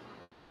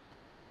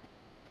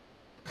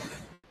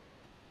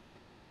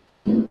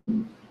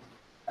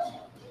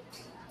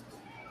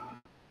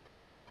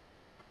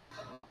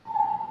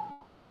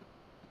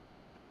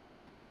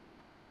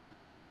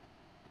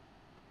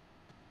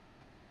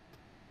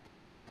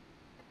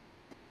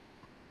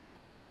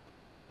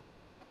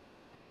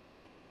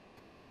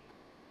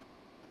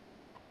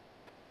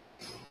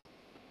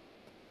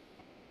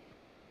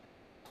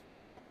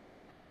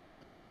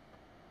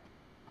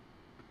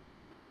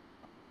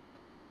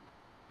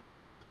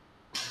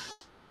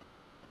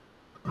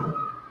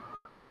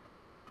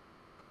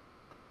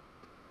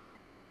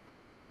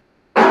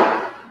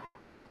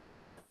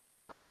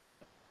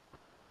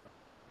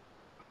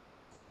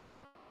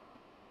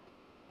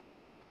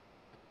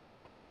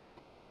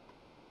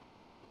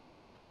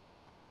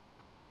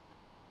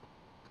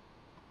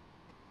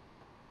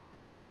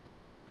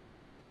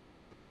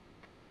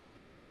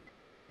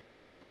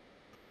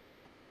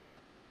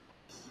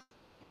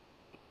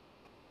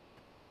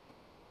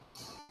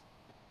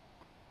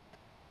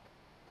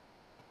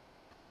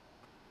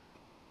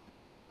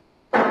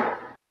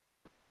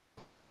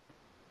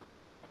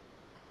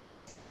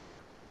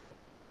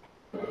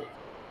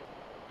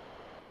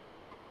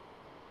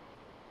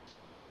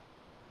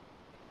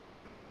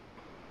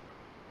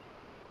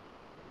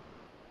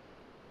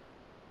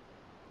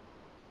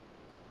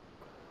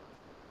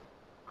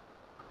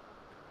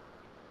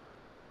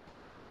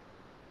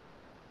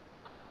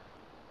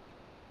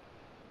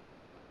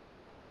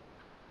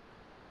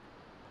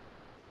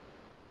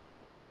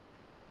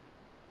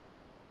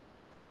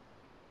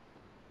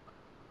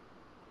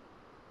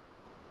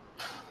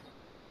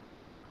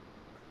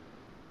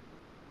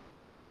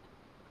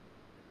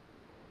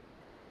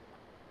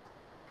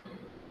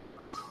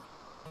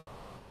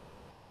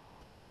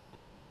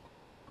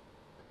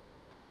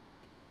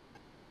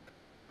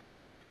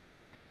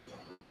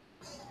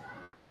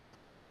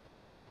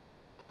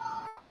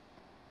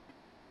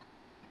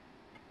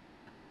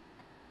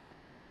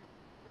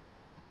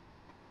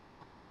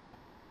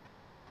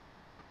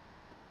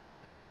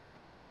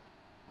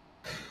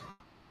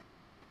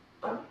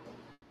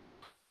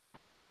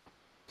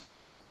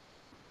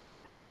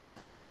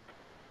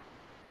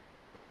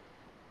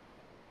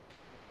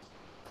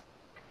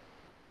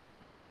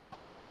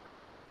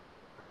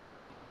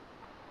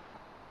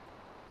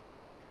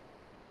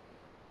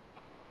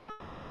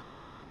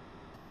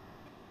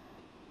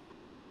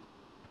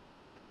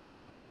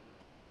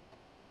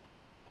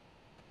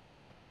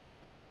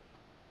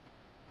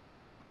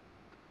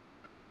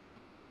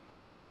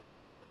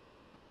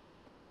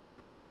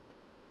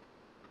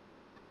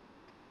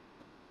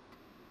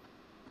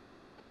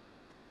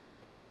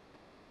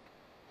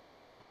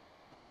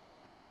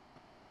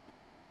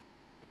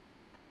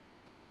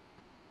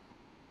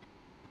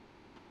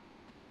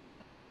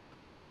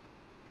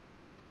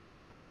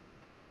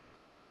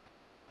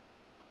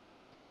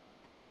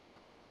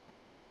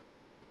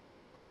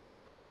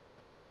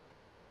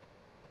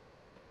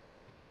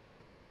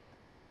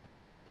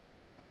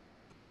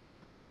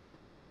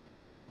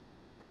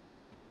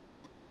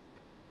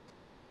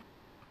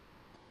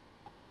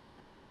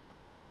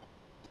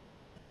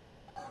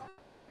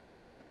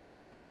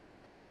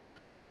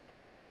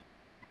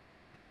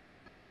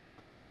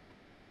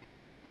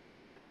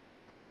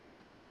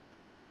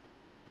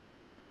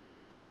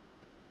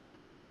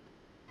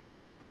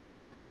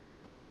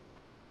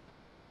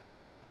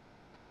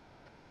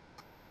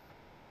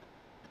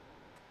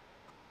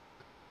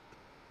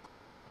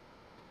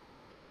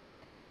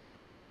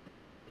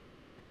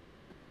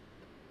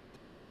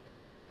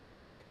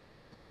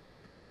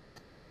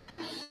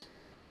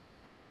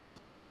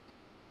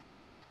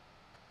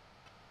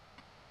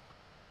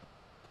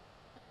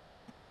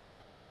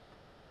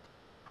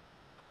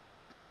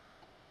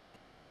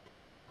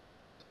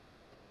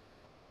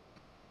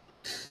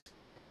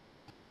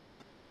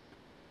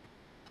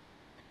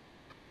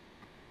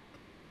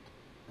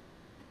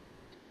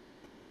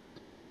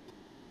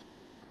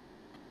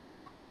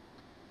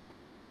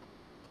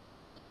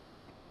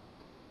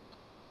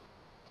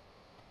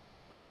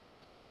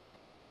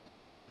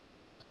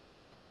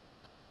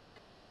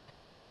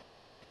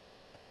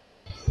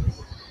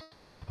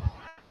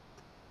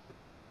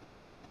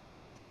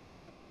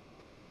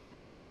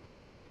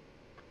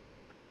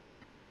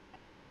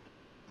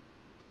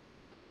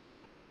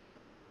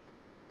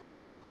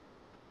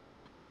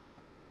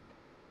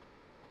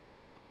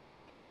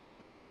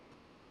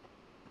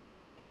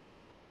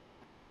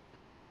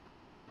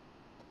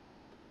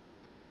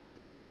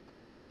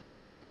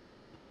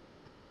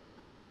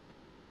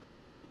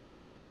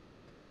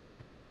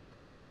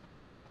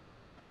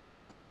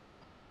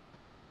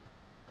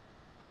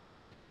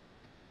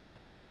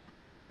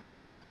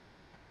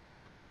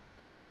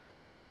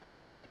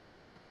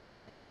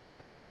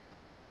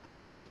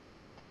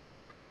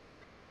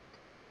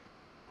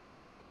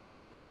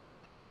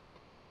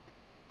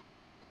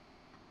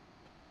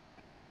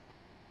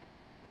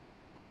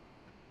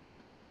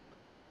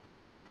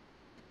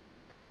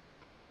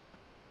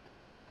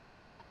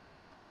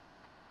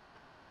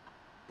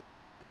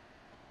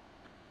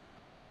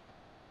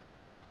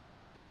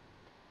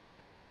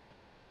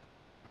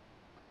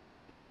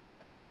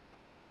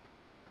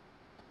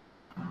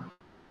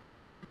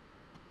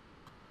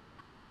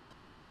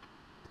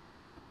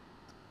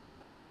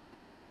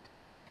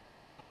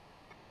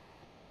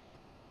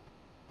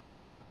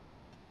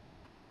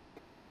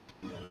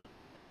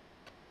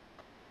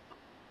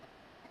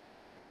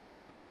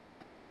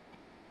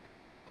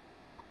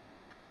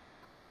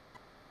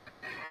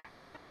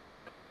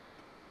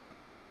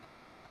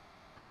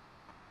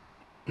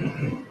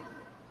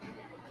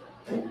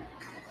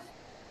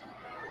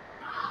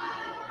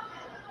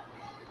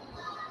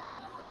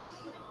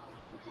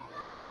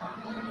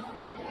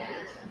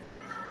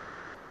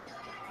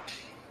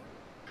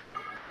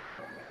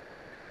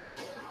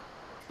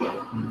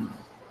各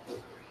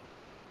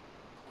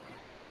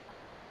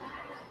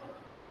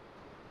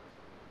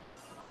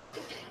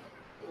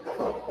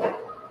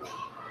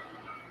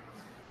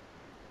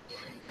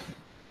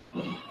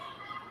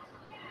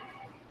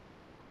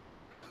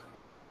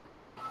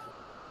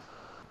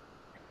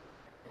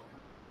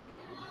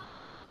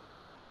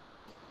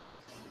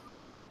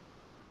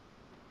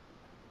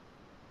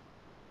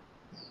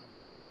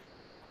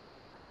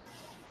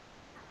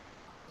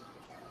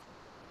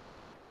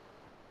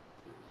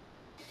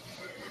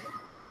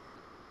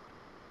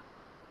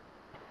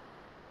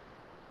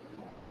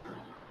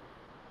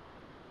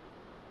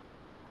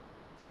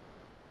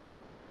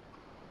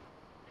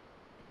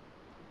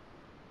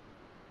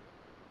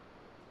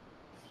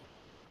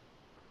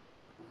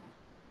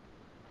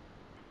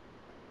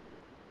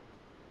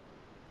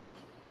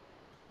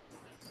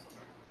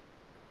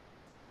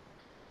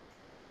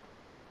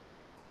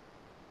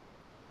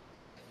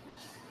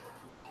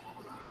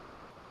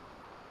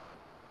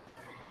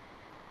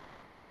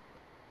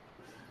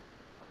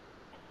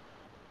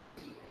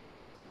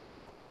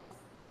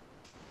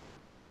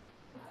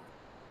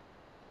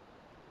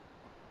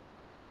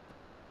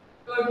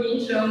位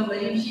评审，我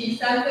们预计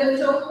3分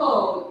钟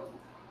后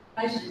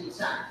开始比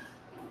赛。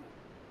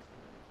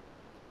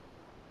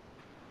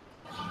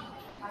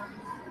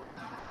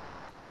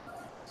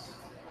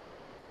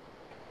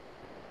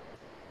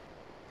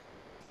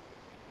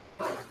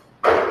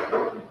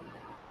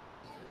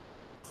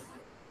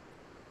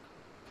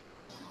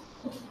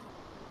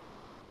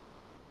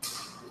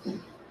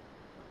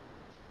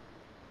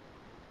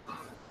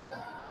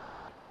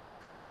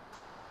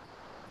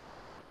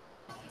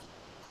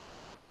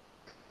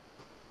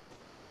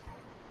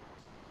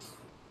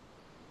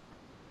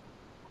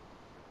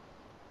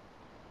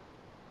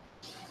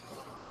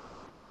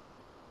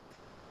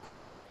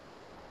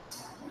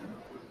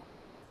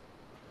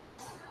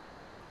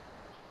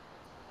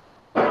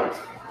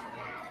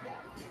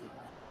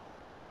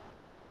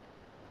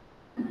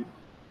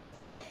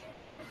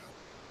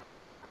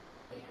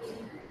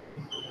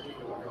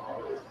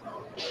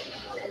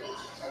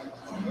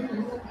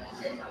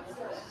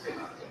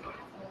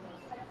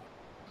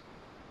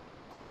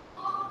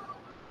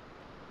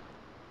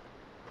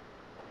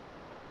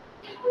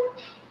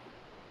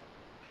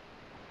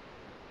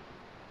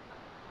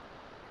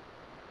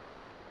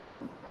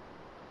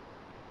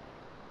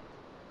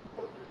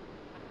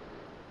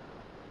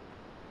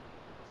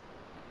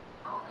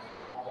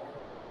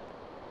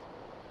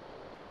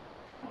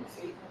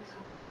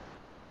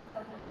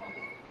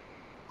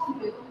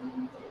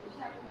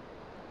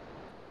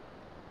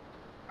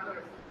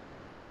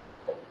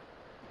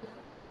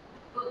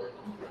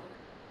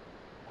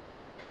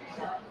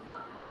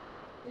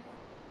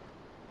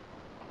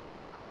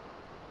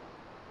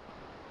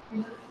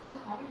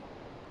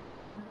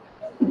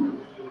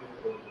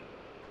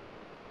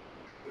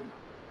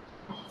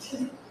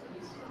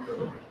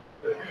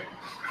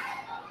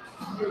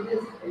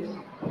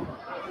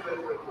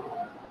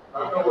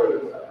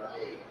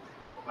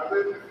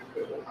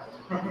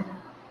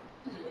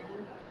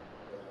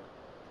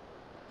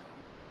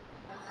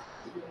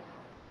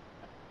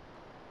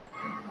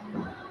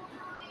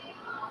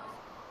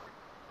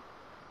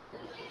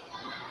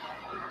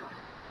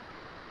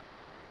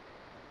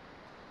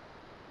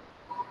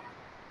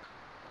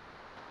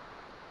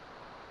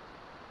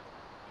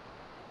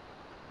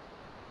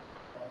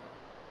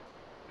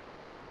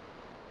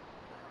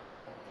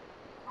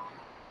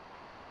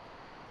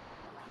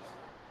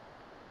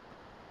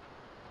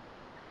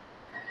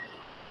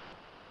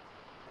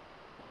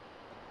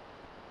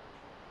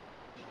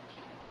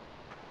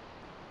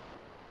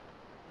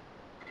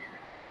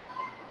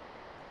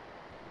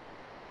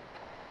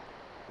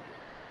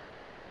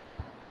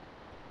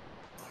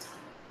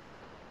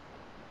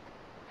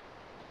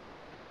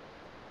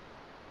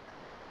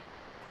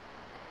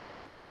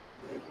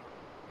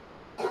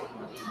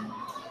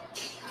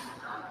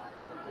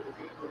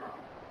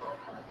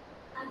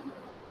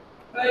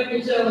各位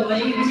评审，我们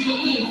预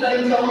计1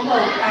分钟后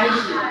开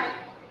始。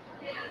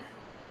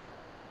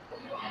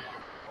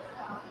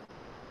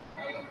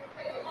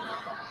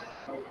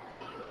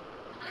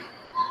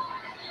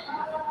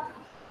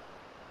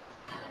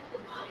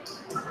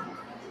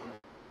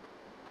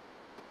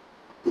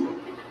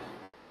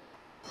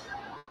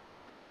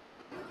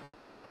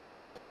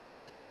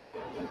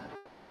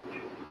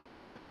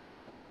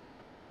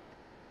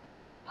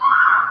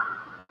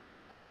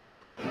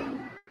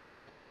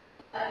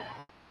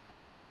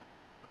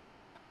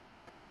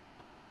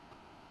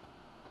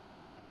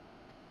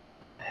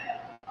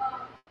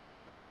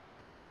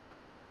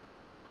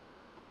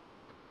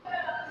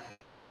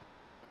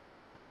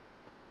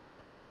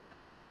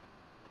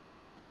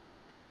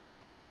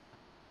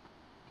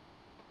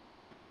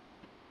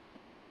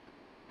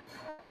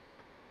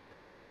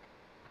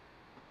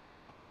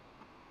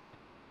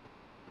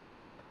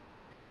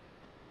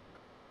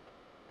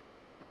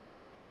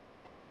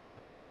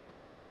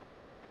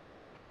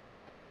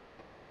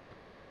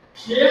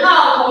10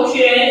号同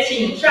学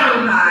请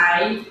上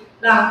台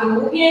朗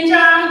读篇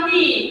章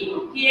第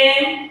5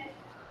篇。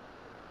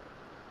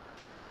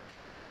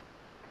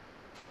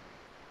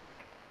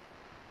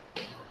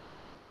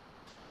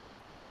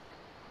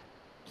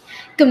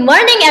Good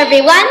morning,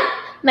 everyone.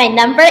 My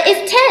number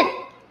is 10.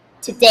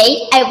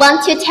 Today, I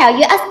want to tell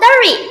you a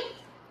story.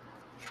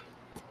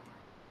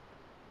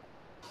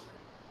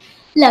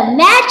 The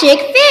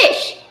Magic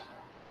Fish.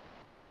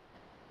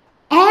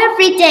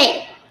 Every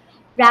day,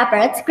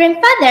 Robert's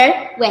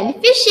grandfather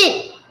went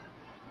fishing.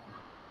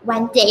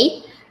 One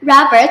day,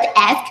 Robert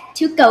asked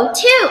to go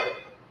too.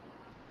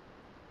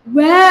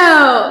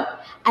 Well,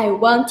 I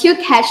want to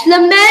catch the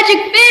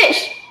magic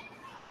fish.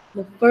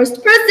 The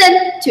first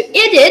person to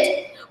eat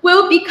it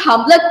will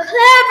become the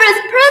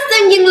cleverest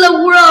person in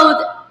the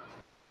world.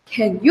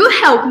 Can you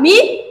help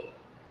me?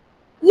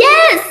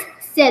 Yes,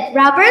 said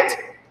Robert,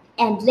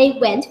 and they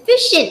went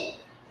fishing.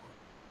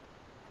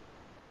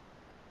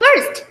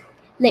 First,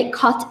 they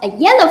caught a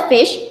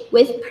yellowfish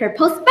with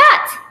purple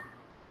spots.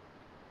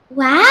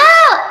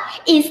 Wow,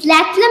 is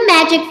that the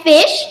magic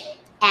fish?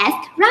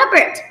 Asked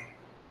Robert.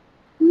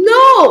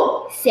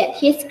 No, said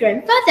his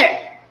grandfather.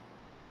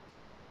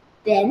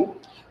 Then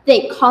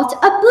they caught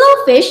a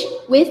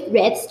blowfish with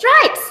red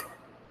stripes.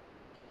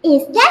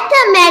 Is that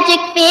the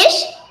magic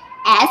fish?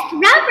 Asked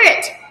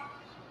Robert.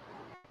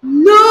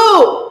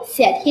 No,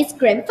 said his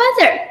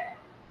grandfather.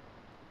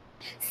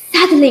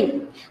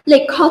 Suddenly,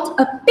 they caught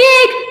a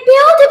big,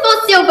 beautiful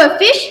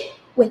silverfish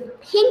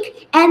with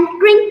pink and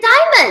green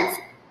diamonds.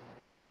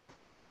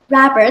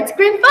 Robert's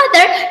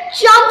grandfather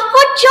jumped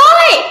for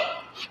joy.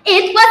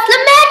 It was the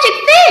magic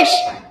fish.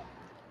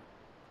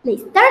 They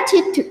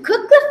started to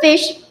cook the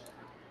fish,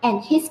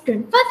 and his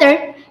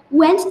grandfather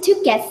went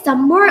to get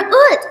some more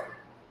wood.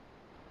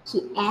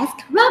 He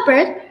asked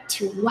Robert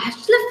to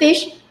wash the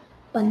fish,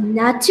 but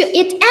not to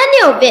eat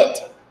any of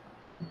it.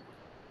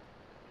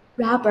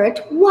 Robert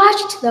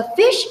washed the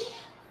fish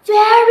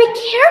very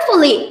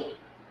carefully.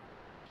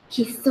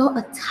 He saw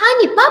a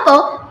tiny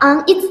bubble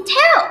on its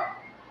tail.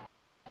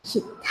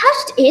 He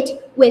touched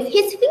it with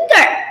his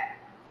finger.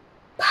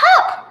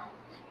 Pop!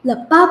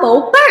 The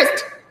bubble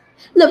burst.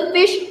 The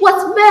fish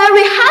was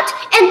very hot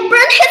and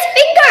burned his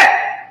finger.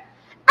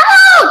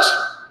 Ouch!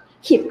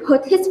 He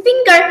put his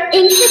finger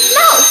in his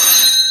mouth.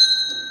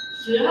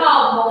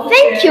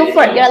 Thank you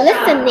for your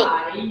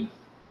listening.11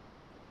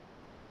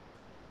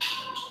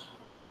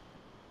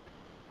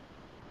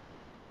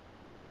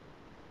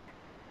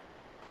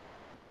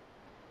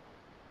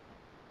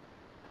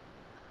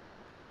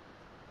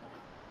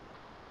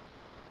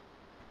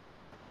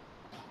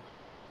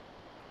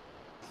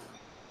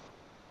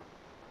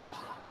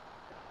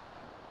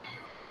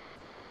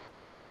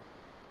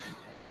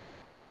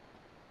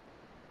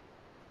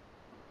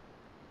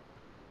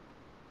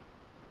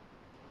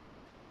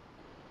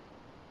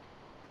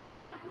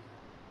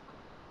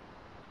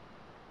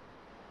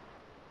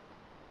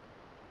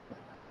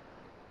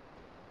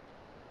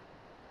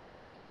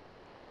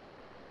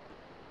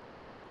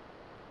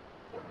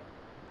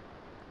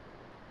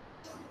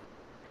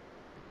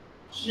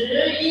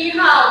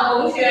号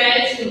同学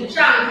请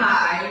上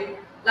台，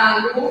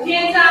朗读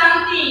篇章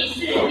第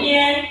4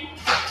篇。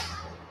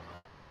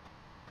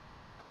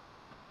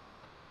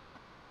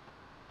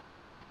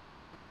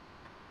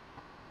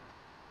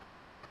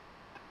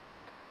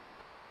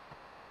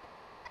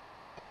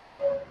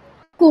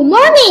Good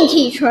morning,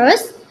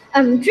 teachers.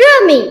 I'm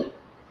Jeremy.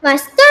 My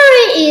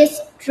story is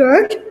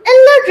George and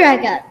the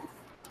Dragon.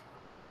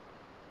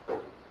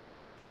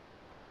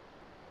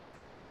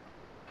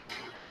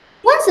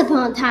 Once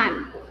upon a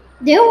time,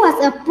 there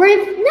was a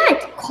brave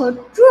knight called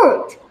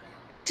George.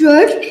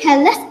 George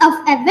had lots of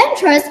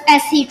adventures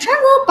as he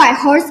traveled by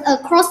horse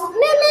across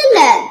many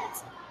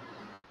lands.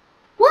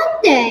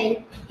 One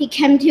day, he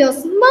came to a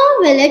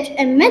small village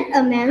and met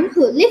a man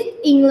who lived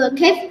in the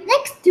cave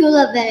next to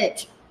the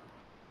village.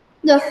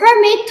 The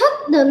hermit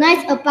told the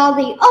knight about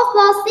the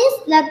awful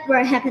things that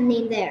were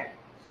happening there.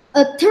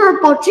 A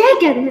terrible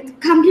dragon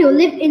had come to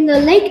live in the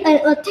lake and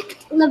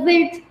attacked the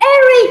village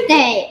every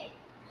day.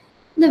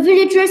 The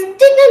villagers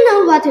didn't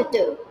know what to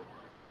do.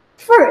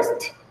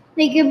 First,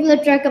 they gave the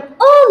dragon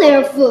all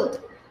their food,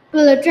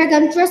 but the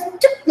dragon just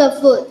took the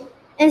food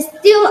and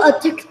still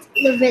attacked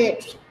the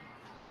village.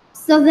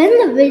 So then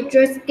the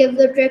villagers gave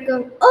the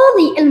dragon all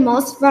the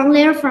animals from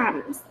their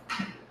farms.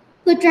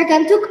 The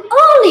dragon took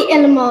all the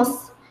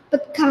animals,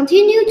 but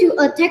continued to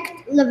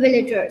attack the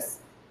villagers.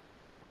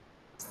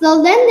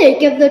 So then they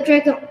gave the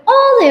dragon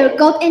all their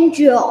gold and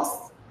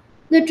jewels.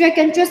 The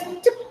dragon just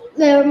took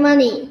their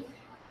money,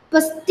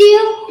 but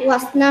still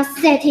was not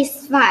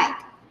satisfied.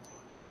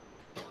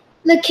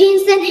 The king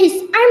sent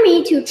his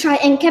army to try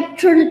and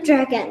capture the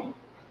dragon,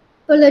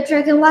 but the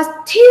dragon was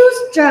too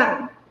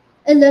strong,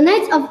 and the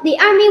knights of the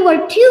army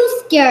were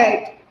too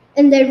scared,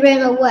 and they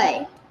ran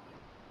away.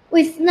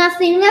 With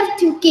nothing left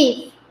to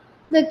give,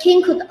 the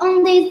king could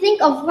only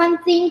think of one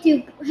thing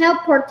to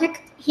help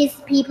protect his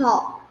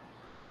people.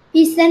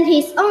 He sent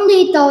his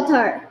only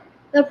daughter,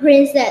 the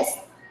princess,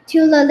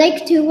 to the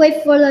lake to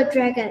wait for the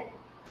dragon.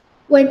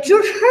 When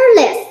George heard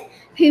this,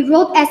 he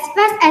rode as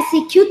fast as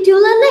he could to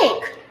the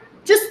lake.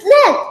 Just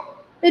then,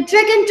 the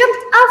dragon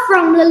jumped out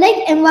from the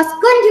lake and was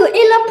going to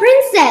eat the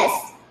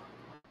princess.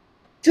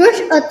 George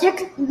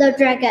attacked the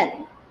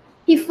dragon.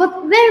 He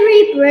fought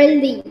very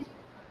bravely.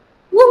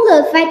 won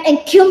the fight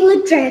and killed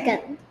the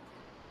dragon.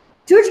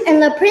 George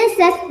and the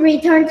princess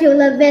returned to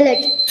the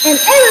village, and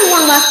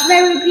everyone was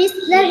very pleased.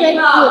礼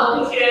貌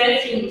同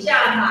学请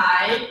下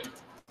台。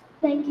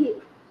 Thank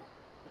you.12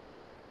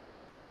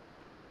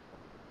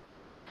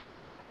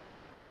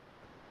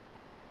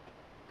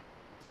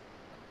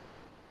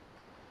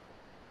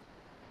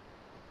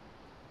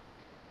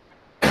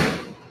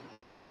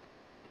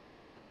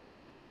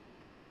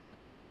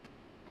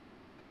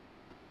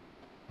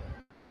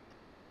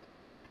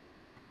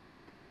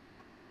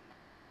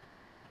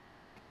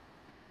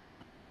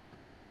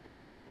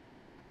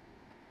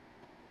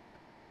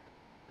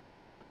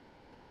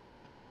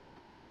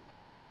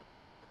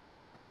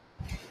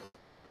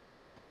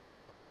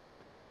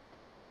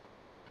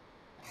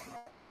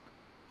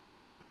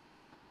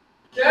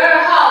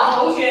号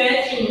同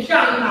学请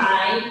上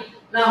台，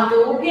朗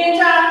读篇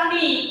章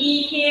第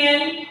1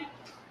篇。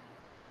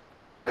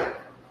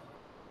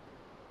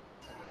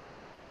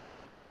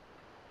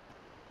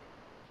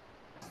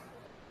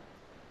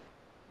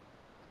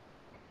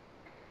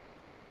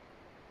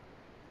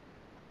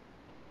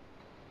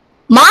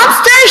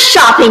 Monster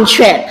shopping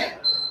trip.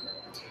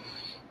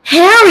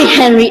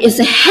 Henry is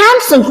a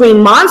handsome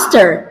green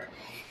monster.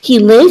 He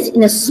lives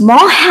in a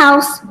small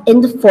house in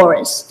the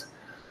forest.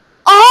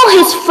 All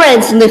his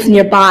friends live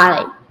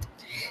nearby.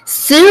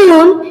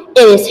 Soon it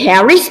is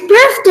Harry's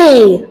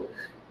birthday.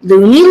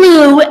 Looney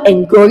Loo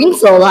and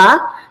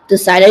Gorgonzola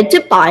decided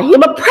to buy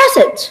him a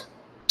present.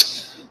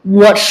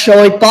 What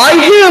shall we buy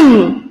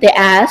him? They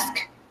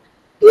ask.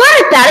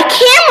 What about a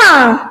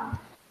camera?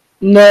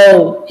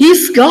 No,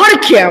 he's got a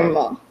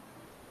camera.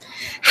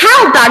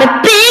 How about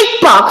a big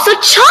box of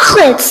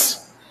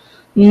chocolates?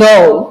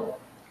 No.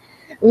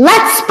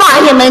 Let's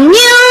buy him a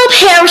new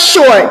pair of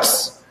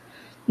shorts.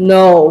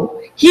 No,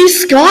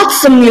 he's got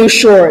some new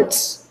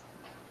shorts.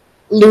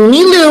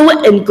 Looney Loo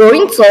and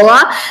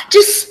Gorgonzola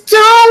just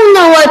don't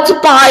know what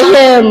to buy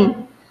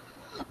him.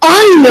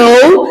 I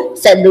know,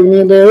 said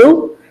Looney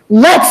Loo.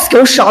 Let's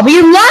go shopping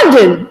in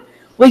London.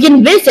 We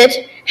can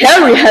visit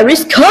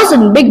Harry's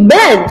cousin Big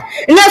Ben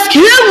and ask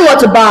him what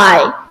to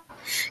buy.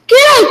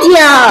 Good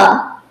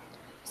idea.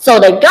 So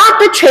they got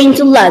the train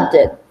to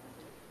London.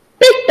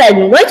 Big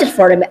Ben waited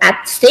for them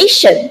at the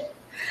station.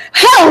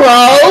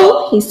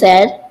 Hello, he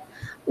said.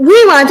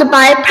 We want to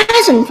buy a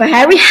present for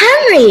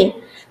Henry,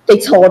 they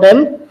told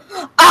him.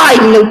 I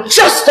know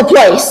just the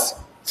place,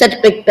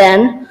 said Big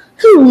Ben,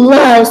 who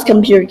loves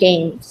computer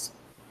games.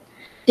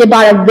 They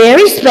bought a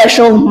very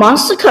special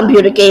monster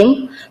computer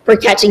game for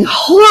catching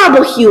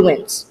horrible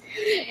humans.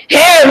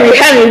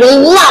 Henry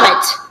will love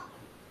it.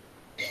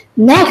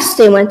 Next,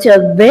 they went to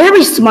a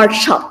very smart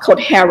shop called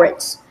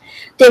Harrods.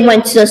 They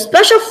went to the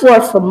special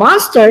floor for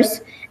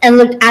monsters and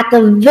looked at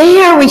the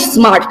very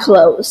smart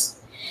clothes.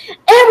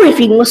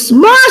 Everything was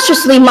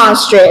monstrously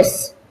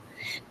monstrous.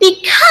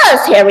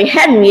 Because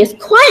Henry is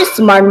quite a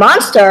smart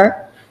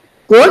monster,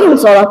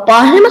 Gorgonzola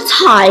bought him a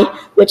tie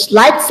which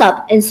lights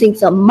up and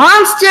sings a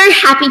monster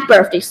happy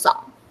birthday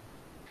song.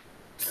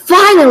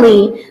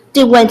 Finally,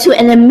 they went to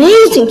an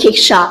amazing cake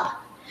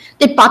shop.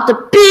 They bought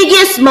the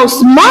biggest,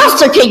 most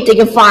monster cake they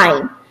could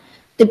find.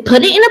 They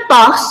put it in a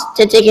box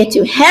to take it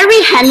to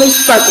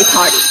Henry's birthday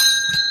party.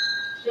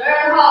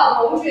 12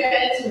号同学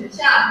请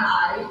下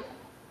台。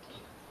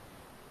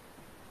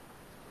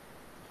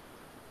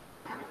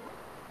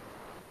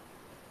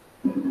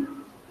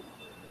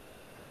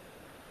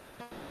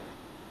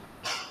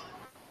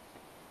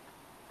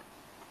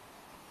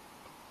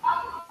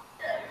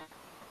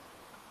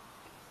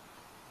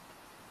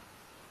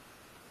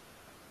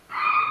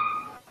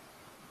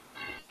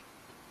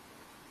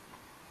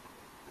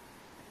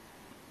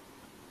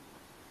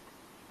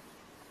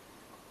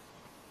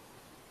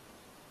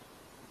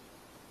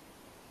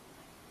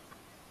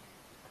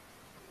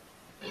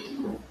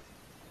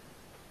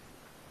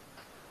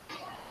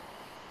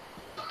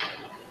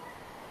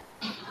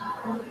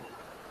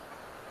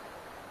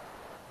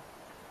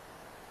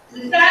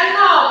 13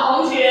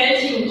号同学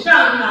请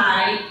上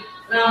台，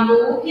朗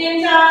读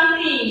篇章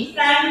第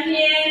3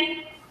篇。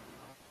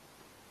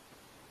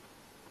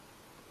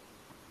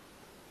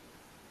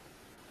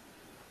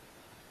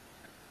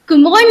 Good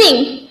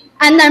morning,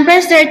 I'm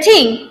number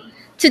 13.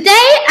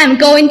 Today I'm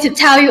going to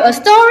tell you a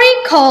story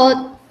called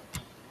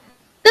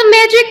The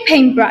Magic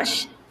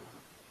Paintbrush.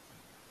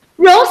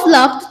 Rose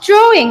loved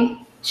drawing.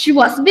 She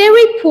was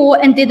very poor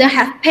and didn't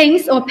have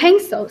paints or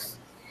pencils.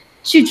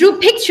 She drew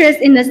pictures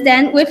in the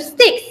sand with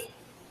sticks.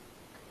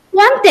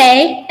 One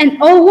day,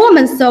 an old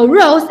woman saw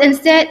Rose and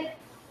said,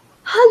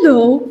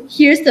 "Hello,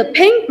 here's a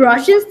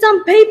paintbrush and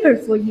some paper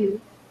for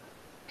you."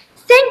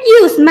 "Thank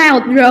you,"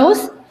 smiled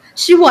Rose.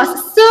 She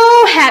was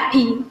so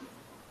happy.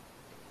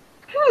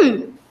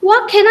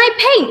 What can I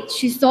paint?"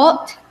 she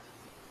thought.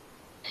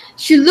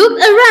 She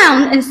looked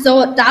around and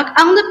saw a duck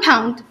on the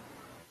pond.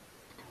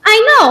 "I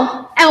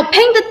know, I'll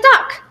paint the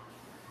duck."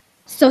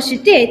 So she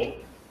did.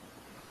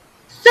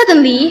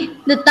 Suddenly,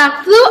 the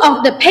duck flew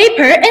off the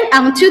paper and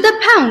onto the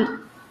pond.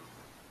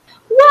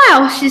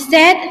 "Wow," she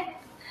said,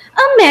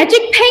 "a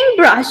magic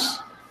paintbrush."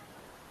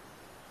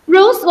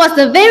 Rose was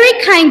a very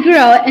kind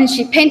girl and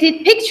she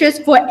painted pictures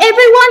for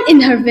everyone in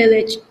her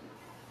village.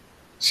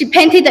 She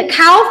painted a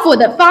cow for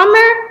the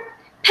farmer,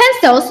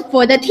 pencils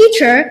for the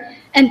teacher,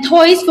 and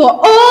toys for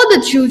all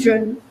the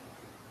children.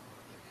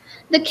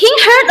 The king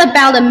heard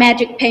about the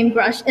magic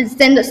paintbrush and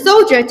sent a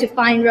soldier to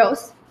find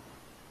Rose.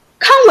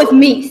 "Come with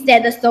me,"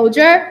 said the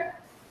soldier.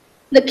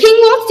 "The king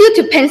wants you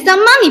to paint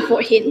some money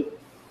for him."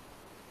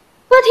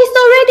 "But he's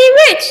already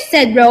rich,"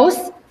 said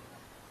Rose.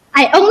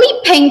 "I only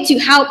paint to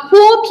help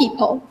poor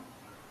people."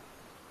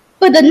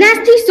 But the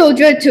nasty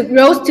soldier took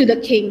Rose to the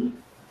king.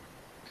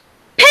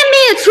 "Paint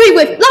me a tree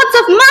with lots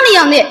of money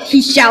on it,"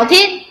 he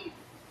shouted.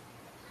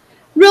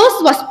 Rose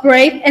was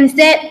brave and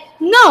said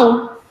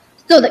no,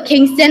 so the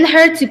king sent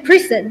her to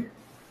prison.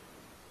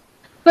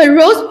 But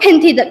Rose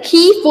painted the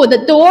key for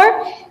the door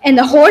and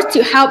the horse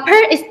to help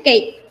her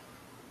escape.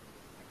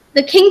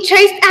 The king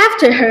chased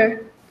after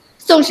her,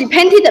 so she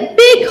painted a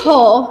big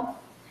hole,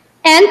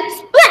 and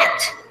splat!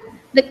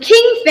 The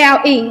king fell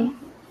in.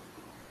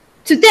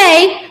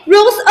 Today,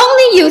 Rose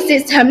only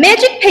uses her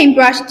magic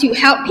paintbrush to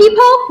help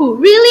people who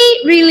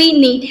really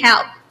need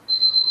help.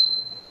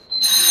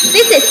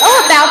 This is all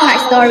about my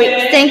story.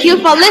 Thank you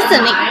for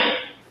listening.14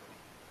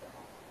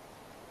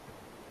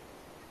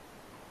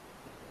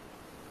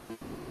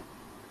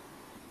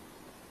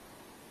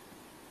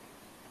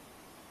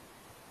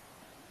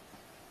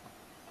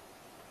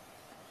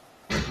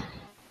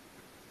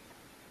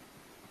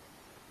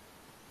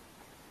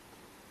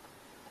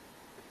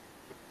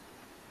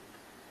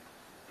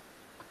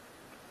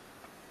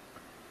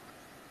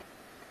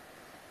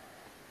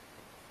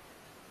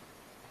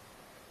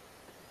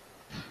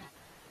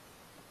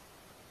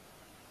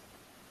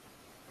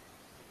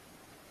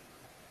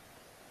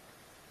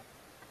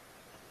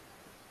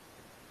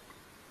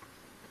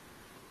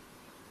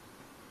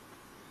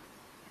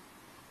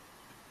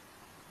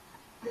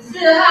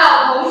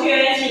号同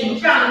学请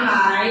上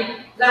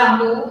台朗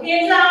读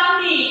篇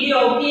章第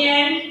6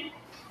篇。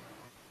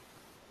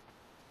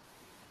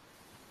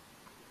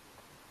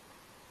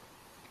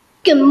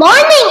Good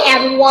morning,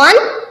 everyone.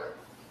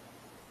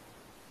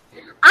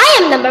 I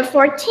am number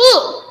 14.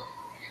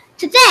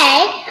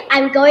 Today,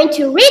 I'm going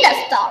to read a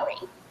story.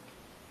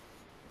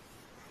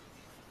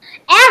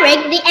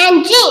 Eric the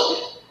Engine.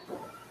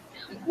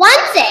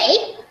 One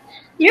day,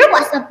 there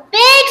was a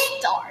big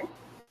storm.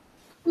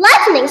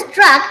 Lightning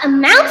struck a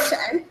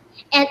mountain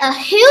and a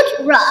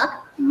huge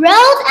rock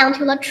rolled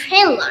onto the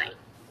train line.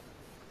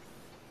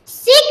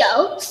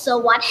 Seagull saw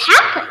what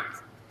happened.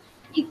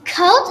 He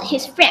called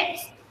his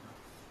friends,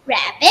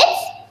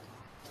 Rabbits,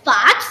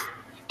 Fox,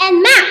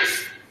 and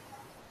Mouse.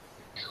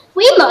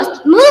 "We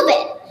must move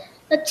it.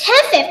 The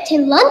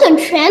 10:15 London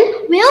train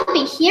will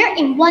be here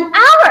in 1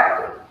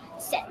 hour,"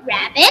 said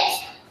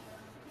Rabbit.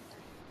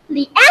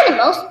 The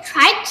animals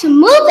tried to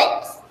move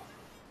it.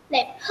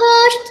 They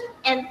pushed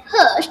and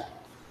pushed,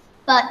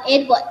 but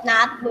it would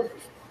not move.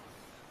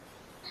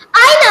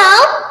 "I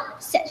know,"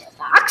 said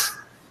Fox.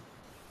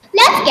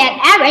 "Let's get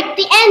Eric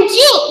the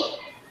Engine.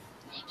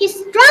 He's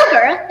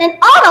stronger than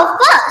all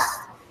of us."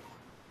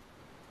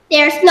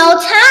 "There's no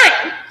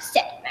time,"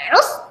 said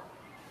Mouse.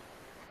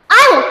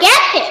 "I will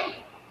get him,"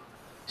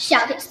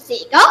 shouted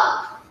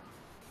Seagull.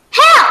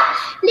 "Help!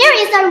 There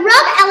is a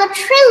rock on the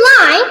train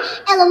line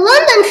and the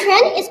London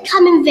train is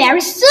coming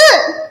very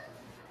soon."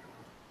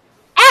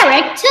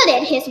 Eric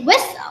tooted his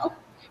whistle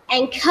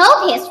and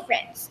called his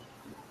friends.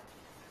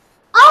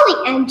 All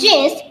the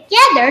engines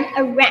gathered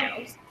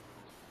around.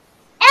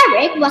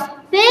 Eric was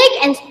big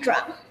and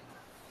strong,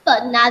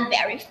 but not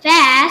very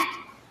fast.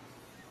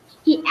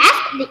 He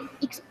asked the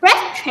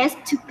express trains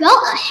to go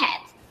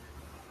ahead.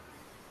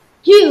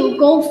 "You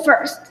go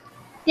first,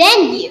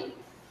 then you,"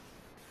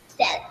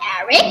 said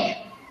Eric,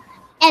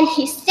 and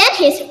he sent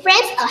his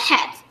friends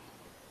ahead.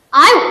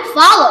 "I will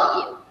follow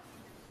you."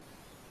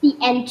 The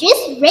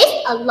engines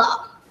raced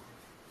along,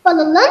 but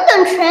the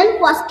London train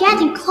was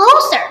getting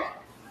closer.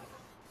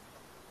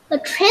 The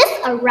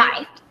trains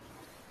arrived.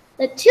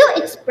 The 2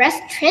 express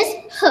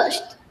trains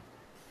pushed,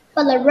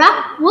 but the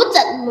rock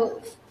wouldn't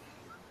move.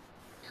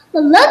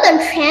 The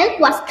London train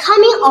was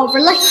coming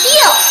over the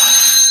hill.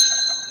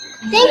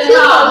 Thank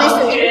you for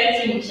listening.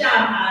 请下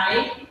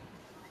台。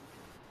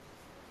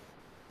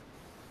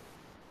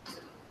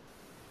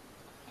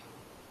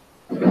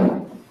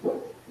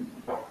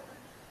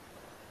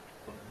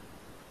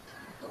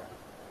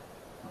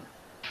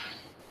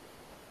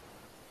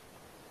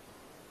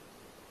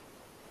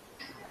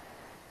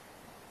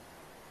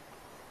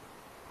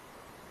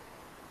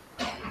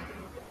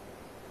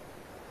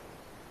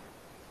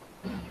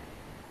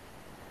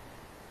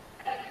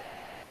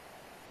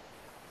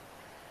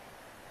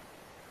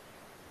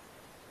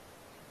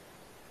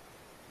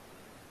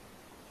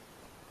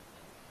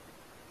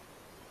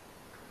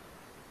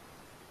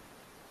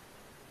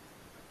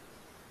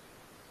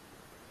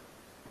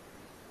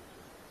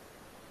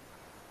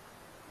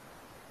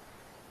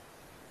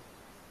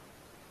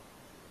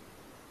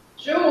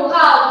15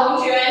号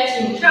同学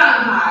请上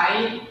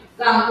台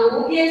朗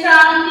读篇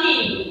章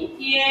第5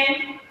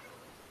篇。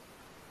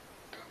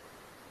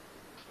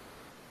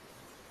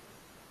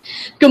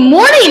Good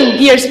morning,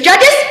 dear judges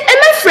and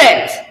my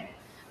friends.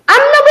 I'm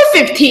number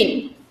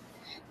 15.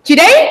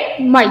 Today,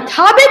 my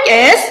topic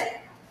is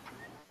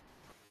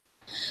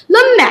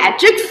the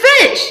magic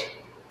fish.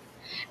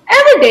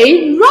 Every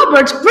day,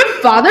 Robert's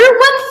grandfather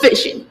went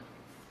fishing.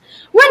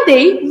 One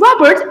day,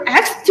 Robert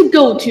asked to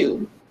go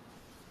too.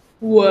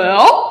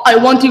 Well, I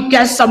want to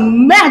get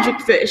some magic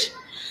fish.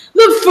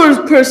 The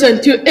first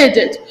person to eat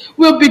it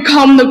will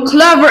become the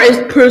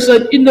cleverest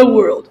person in the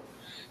world.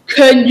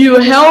 Can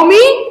you help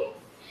me?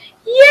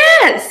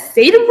 Yes,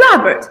 said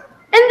Robert,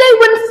 and they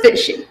went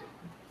fishing.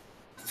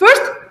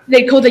 First,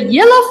 they caught a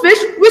yellow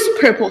fish with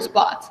purple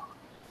spots.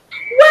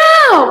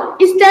 Wow,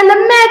 is that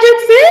a magic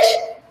fish?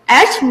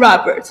 Asked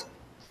Robert.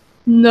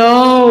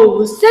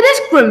 No, said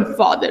his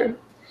grandfather.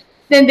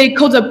 Then they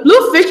caught a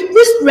blue fish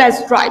with red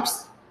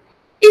stripes.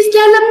 Is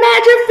that a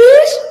magic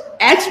fish?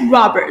 Asked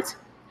Robert.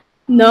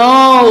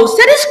 No,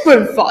 said his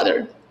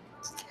grandfather.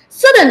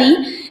 Suddenly,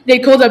 they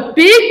caught a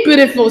big,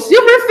 beautiful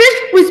silver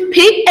fish with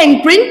pink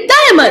and green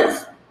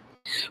diamonds.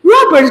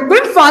 Robert's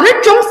grandfather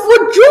jumped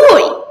for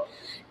joy.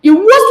 It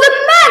was the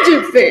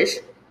magic fish.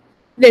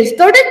 They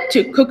started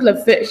to cook the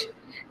fish,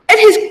 and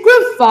his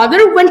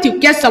grandfather went to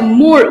get some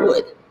more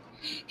wood.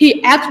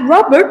 He asked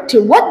Robert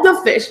to watch the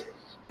fish,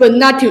 but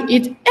not to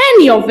eat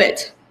any of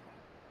it.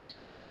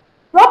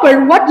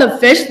 Robert watched the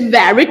fish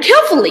very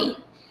carefully.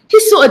 He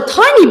saw a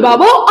tiny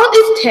bubble on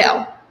its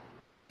tail.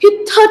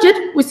 He touched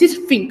it with his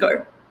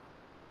finger.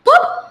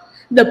 Pop!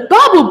 The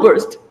bubble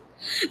burst.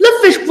 The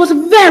fish was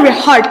very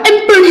hard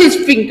and burned his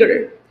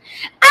finger.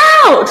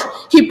 Ouch!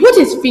 He put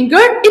his finger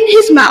in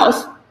his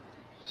mouth.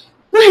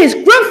 When his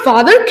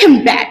grandfather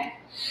came back,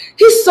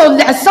 he saw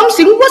that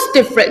something was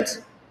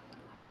different.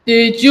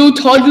 Did you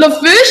touch the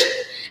fish?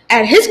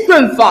 Asked his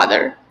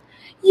grandfather.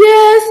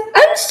 Yes,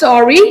 I'm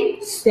sorry,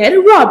 said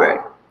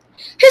Robert.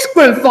 His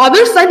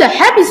grandfather signed a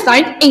happy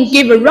sign and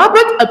gave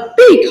Robert a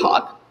big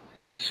hug.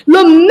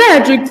 The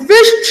magic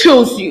fish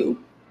chose you.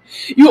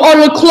 You are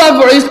the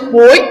cleverest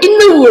boy in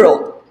the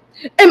world,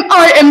 and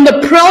I am the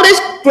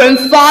proudest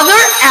grandfather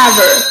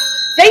ever.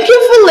 Thank you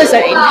for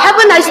listening. Have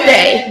a nice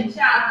day.16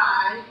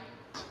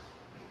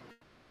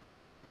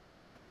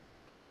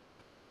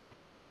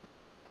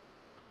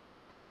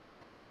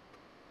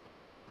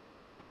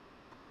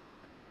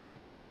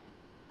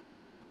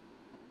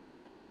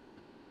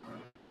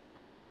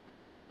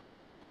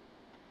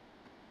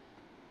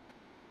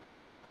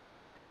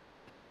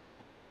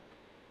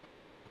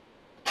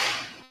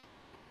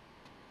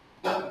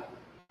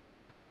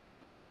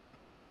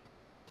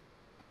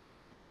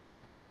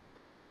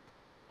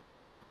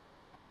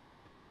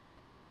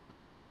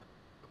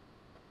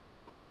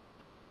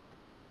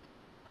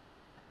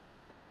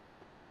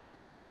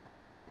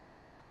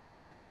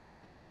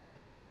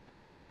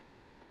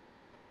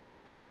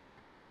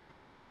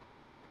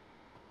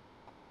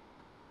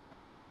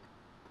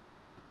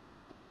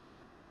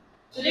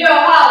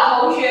号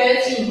同学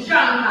请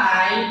上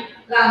台，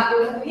朗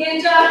读篇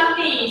章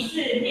第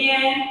4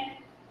篇。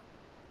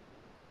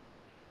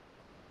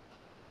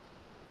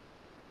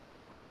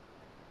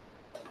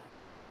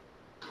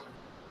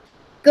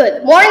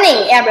Good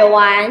morning,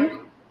 everyone.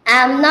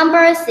 I'm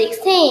number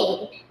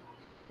 16.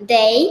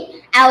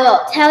 Today, I will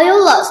tell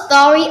you the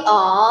story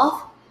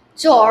of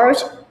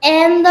George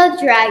and the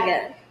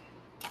Dragon.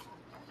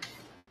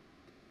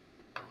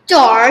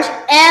 George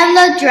and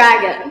the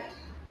Dragon.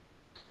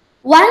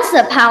 Once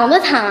upon a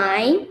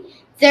time,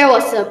 there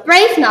was a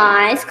brave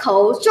knight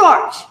called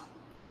George.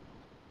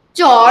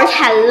 George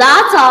had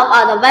lots of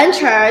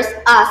adventures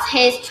as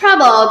he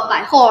traveled by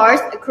horse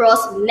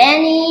across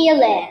many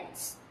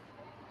lands.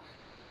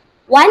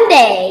 One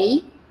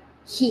day,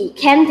 he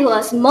came to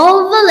a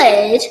small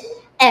village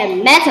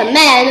and met a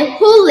man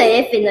who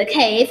lived in a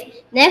cave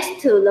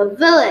next to the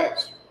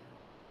village.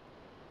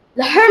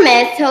 The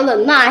hermit told the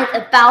knight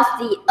about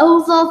the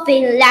awful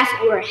things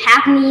that were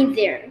happening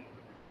there.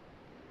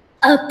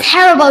 A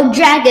terrible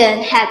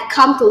dragon had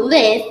come to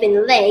live in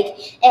the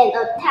lake and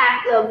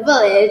attack the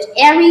village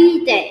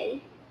every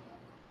day.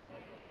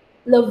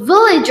 The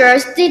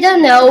villagers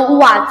didn't know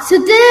what to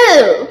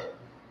do.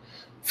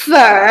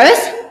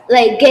 First,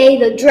 they gave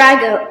the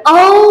dragon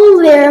all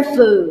their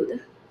food.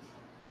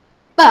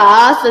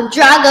 But the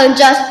dragon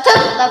just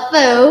took the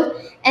food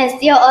and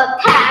still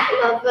attacked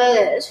the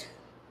village.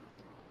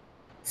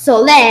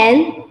 So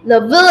then, the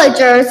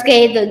villagers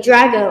gave the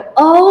dragon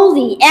all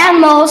the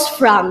animals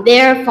from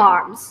their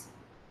farms.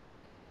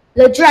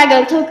 The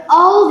dragon took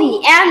all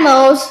the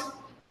animals,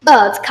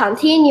 but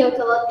continued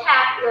to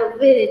attack the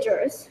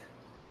villagers.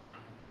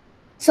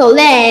 So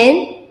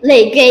then,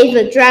 they gave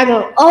the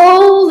dragon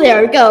all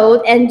their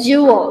gold and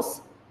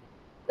jewels.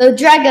 The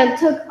dragon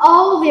took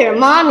all their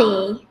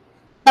money,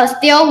 but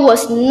still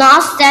was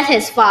not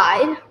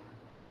satisfied.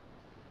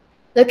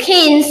 The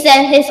king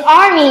sent his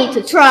army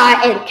to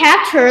try and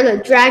capture the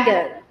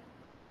dragon.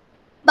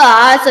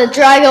 But the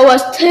dragon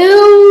was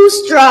too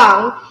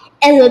strong,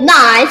 and the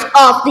knights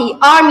of the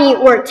army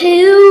were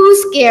too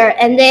scared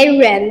and they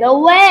ran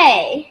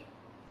away.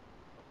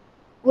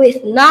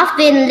 With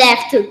nothing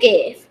left to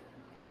give,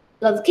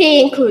 The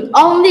king could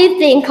only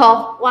think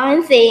of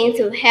one thing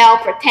to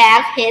help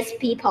protect his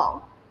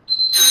people.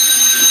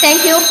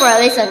 Thank you for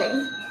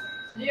listening.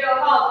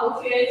 16号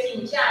同学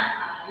请下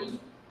台。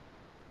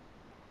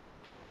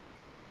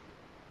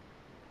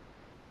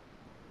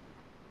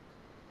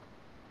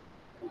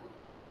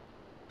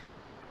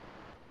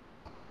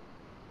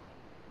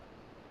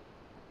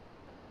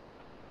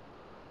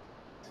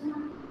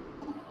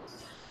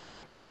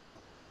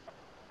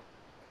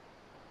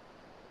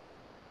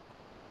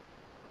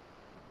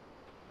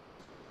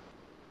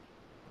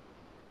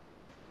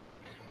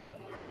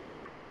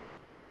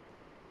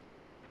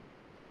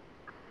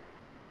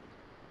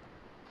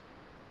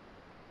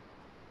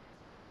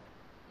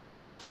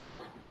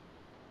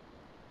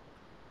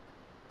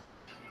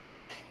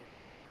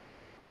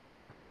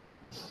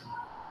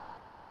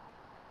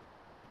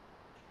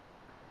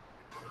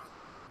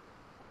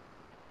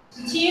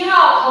17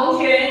号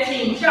同学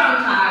请上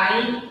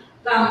台，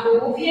朗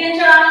读篇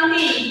章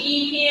第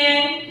1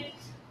篇。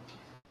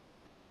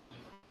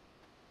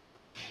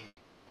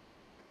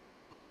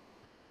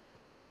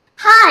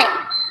Hi,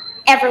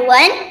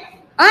 everyone.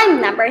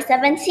 I'm number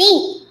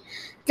 17.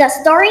 The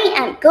story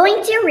I'm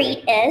going to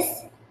read is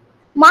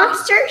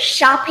Monster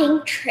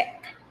Shopping Trip.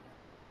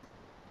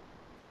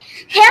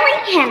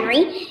 Harry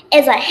Henry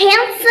is a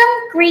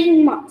handsome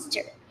green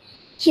monster.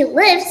 He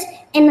lives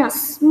in a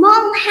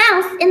small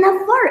house in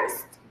the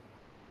forest.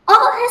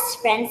 All his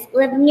friends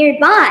live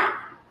nearby.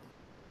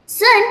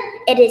 Soon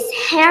it is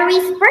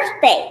Harry's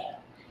birthday.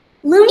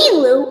 Looney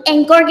Loo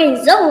and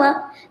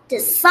Gorgonzola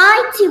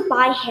decide to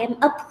buy him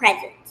a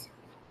present.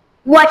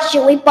 What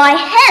should we buy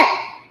him?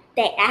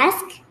 They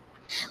ask.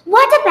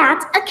 What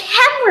about a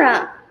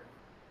camera?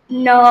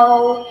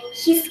 No,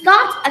 he's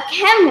got a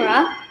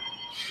camera.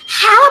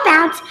 How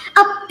about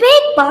a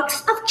big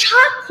box of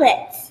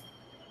chocolates?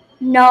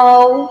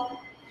 No.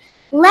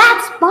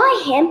 Let's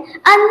buy him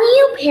a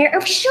new pair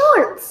of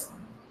shorts.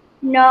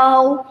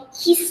 No,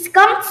 he's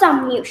got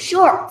some new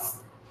shorts.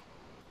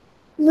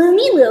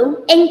 Looney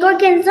Loo and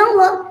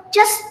Gorgonzola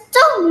just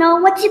don't know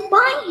what to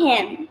buy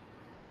him.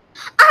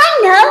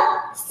 I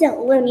know, said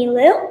Looney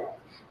Loo.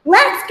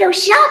 Let's go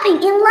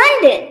shopping in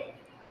London.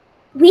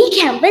 We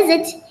can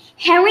visit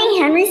Harry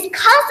Henry's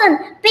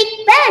cousin, Big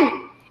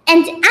Ben,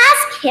 and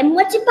ask him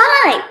what to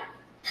buy.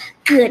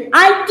 Good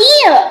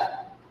idea.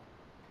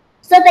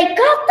 So they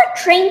got the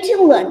train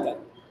to London.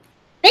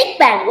 Big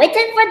Ben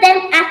waited for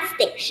them at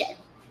the station.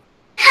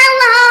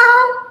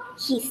 Hello,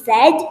 he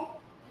said.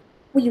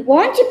 We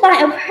want to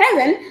buy a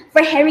present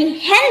for Harry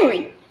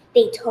Henry,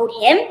 they told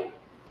him.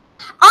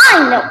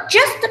 I know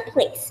just the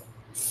place,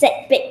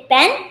 said Big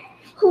Ben,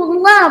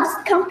 who loves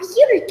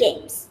computer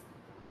games.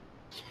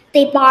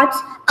 They bought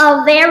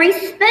a very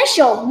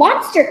special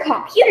monster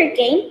computer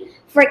game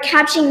for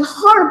catching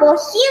horrible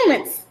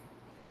humans.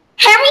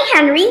 Harry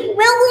Henry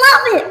will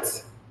love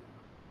it.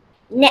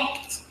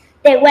 Next,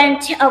 they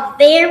went to a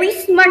very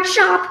smart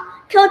shop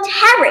called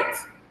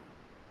Harrods.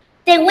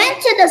 They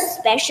went to the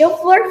special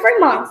floor for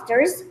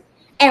monsters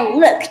and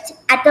looked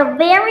at the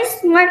very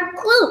smart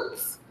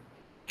clues.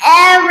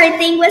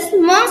 Everything was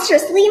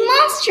monstrously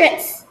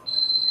monstrous.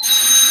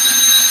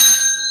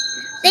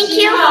 Thank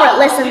you for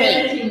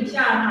listening. 请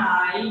下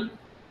台。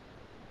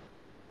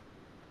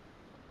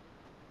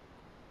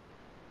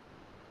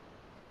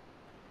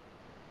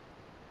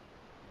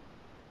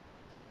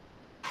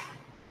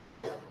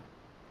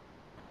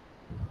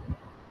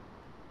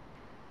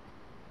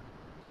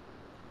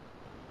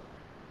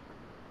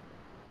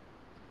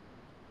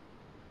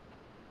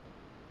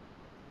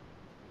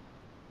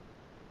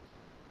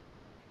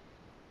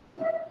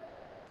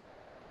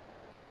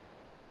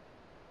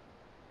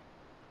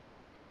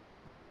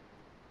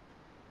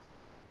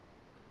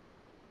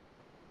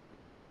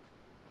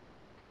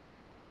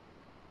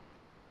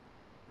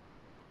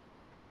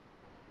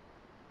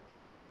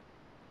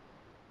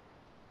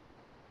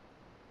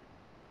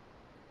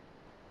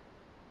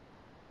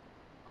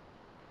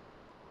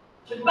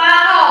18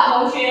号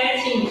同学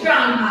请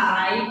上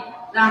台，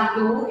朗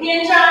读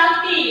篇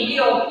章第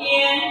6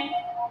篇。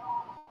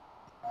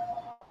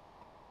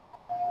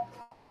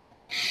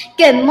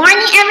Good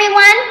morning,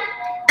 everyone.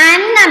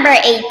 I'm number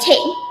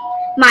 18.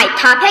 My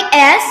topic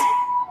is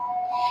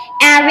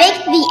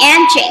Eric the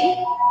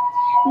Engine.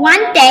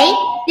 One day,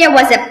 there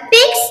was a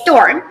big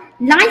storm.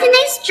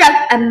 Lightning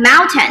struck a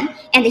mountain,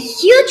 and a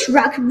huge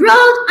rock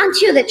rolled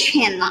onto the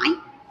train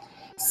line.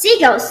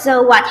 Seagull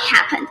saw what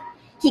happened.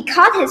 He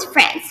called his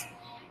friends,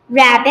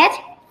 Rabbit,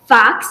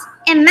 Fox,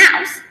 and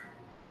Mouse.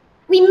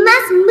 We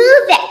must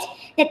move it.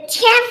 The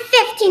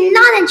 10:15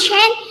 London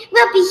train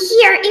will be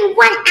here in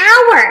 1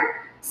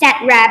 hour, said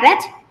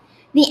Rabbit.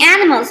 The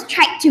animals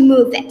tried to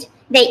move it.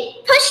 They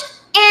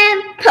pushed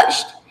and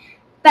pushed,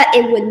 but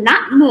it would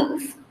not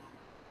move.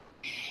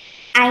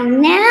 I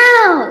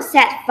know,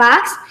 said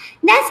Fox.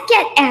 Let's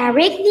get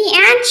Eric the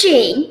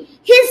Engine.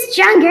 He's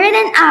stronger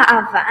than all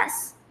of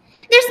us.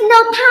 There's no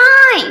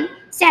time,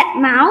 said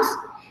Mouse.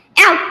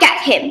 I'll get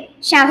him,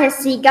 shouted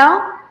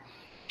Seagull.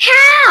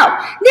 Help!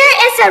 There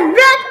is a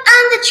rug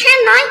on the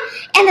train line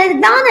and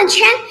the London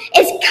train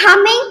is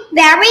coming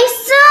very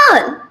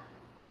soon.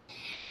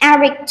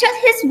 Eric took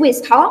his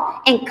whistle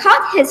and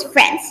called his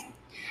friends.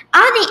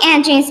 All the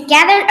engines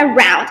gathered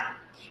around.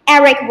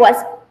 Eric was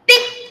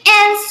big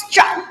and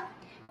strong,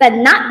 but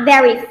not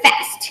very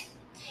fast.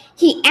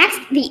 He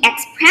asked the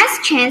express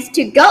trains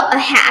to go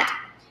ahead.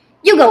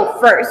 You go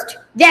first,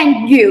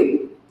 then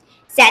you,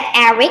 said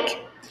Eric,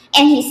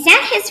 and he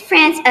sent his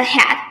friends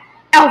ahead.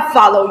 I'll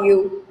follow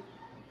you.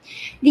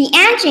 The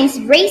engines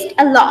raced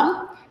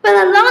along, but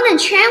the London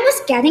train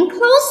was getting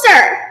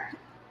closer.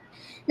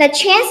 The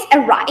trains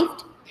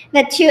arrived.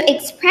 The two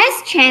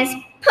express trains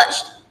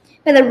pushed,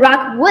 but the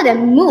rock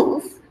wouldn't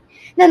move.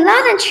 The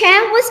London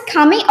train was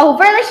coming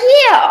over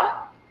the hill.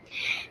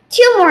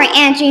 Two more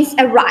engines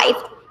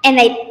arrived, and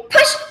they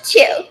pushed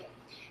too.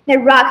 The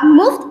rock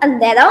moved a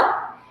little,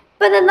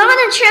 but the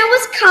London train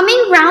was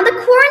coming round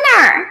the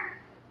corner.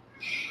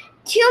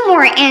 Two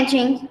more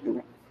engines.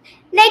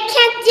 They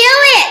can't do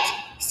it,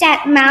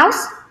 said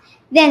Mouse.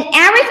 Then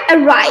Eric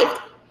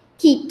arrived.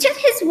 He took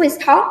his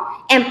whistle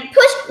and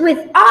pushed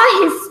with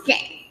all his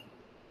strength.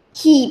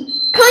 He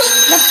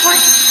pushed the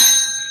point.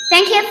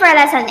 Thank you for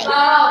listening.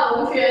 好，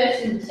同学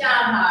请下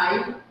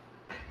台。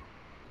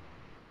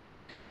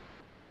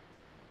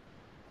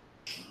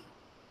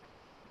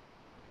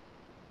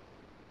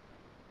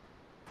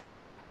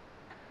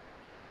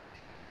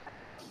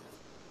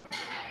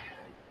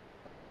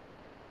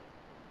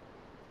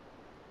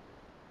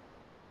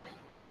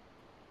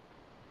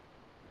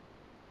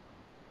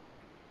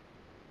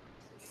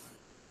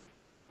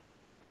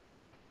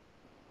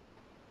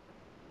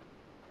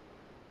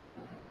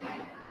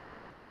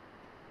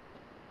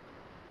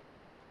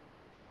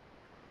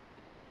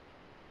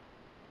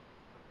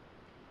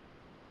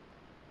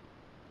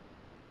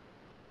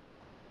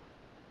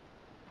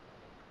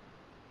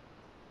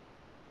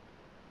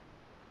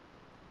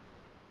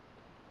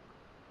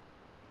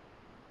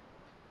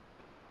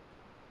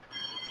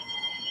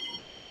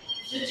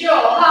19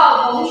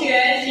号同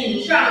学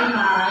请上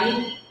台，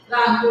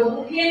朗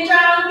读篇章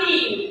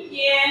第5篇。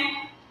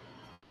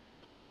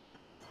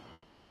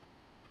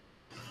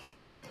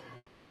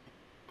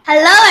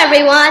Hello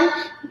everyone,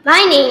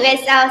 my name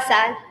is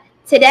Elsa.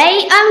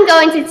 Today I'm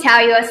going to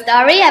tell you a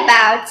story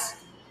about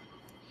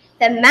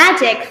the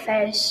magic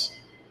fish.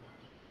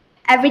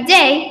 Every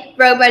day,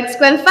 Robert's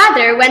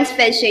grandfather went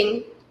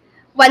fishing.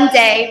 One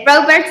day,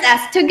 Robert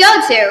asked to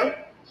go to.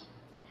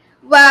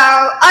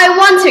 Well, I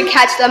want to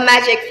catch the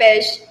magic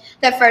fish.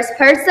 The first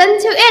person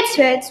to eat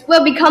it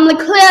will become the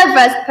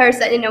cleverest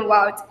person in the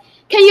world.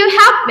 Can you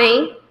help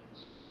me?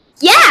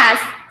 Yes,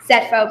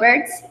 said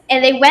Robert,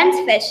 and they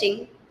went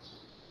fishing.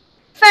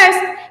 First,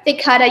 they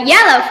caught a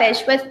yellow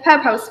fish with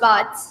purple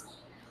spots.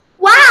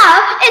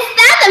 Wow, is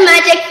that the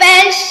magic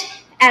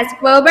fish?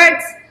 Asked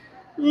Robert.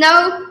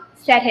 No,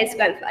 said his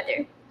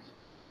grandfather.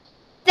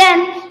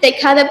 Then they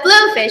caught a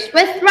blue fish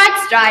with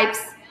white stripes.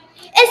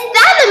 Is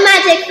that the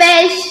magic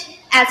fish?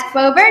 Asked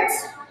Robert.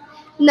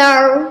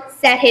 No,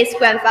 said his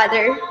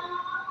grandfather.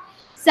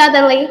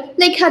 Suddenly,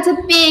 they caught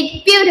a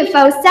big,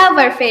 beautiful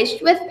silver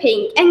fish with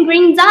pink and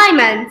green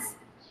diamonds.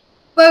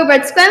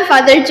 Robert's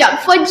grandfather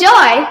jumped for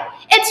joy.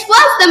 It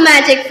was the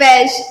magic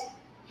fish.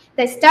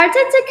 They started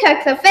to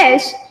cook the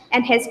fish,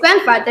 and his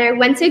grandfather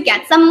went to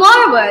get some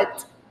more wood.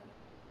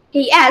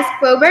 He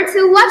asked Robert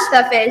to watch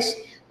the fish,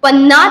 but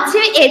not to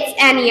eat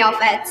any of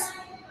it.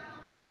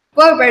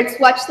 Robert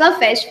watched the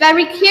fish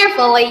very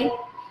carefully.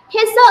 He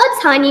saw a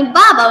tiny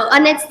bubble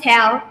on its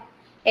tail.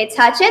 He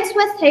touched it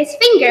with his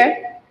finger.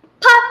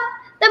 Pop!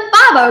 The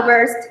bubble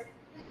burst.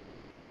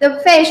 The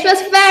fish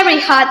was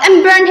very hot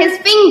and burned his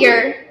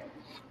finger.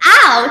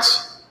 Ouch!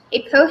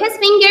 He put his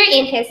finger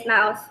in his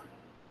mouth.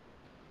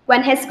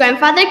 When his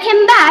grandfather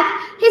came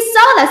back, he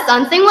saw that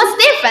something was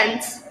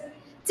different.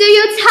 Do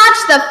you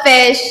touch the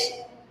fish?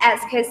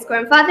 Asked his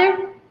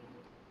grandfather.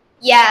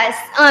 Yes,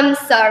 I'm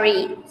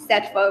sorry,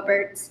 said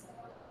Robert.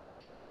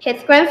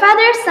 His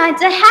grandfather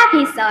sighed a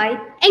happy sigh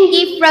and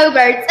gave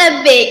Robert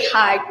a big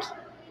hug.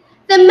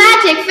 The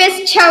magic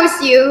fish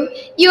chose you.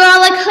 You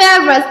are the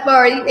cleverest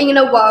boy in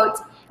the world,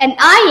 and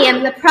I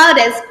am the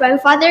proudest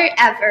grandfather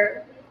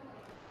ever.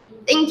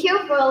 Thank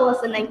you for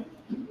listening.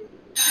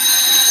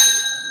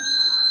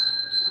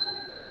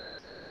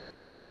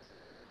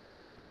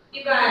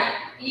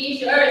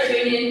 112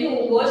学年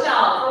度国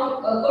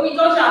民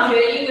中小学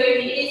英语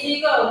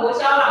EEG个国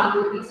小朗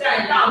读比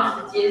赛到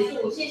此结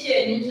束，谢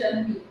谢评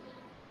审比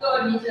各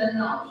位评审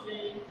老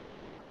师。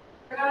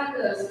刚刚那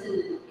个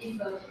是1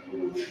分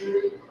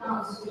50到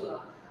4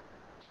了。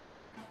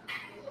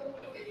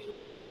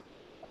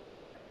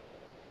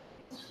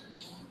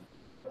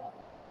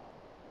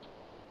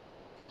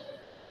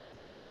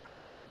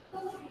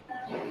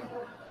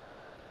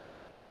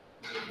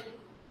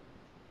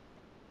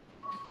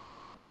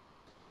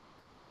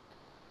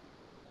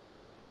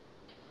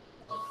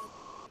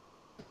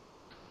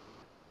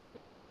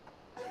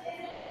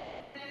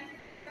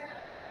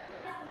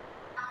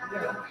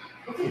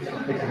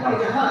好难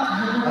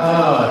听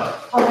啊！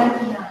好难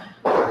听。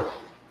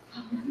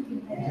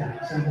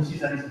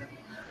3次。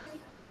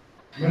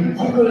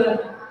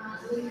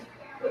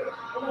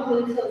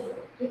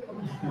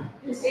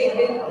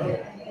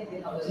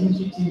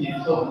今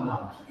年都很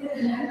好。这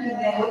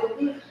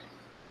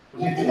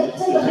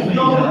个很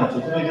高了，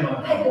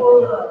太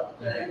多了。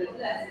对，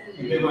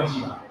没关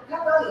系吧？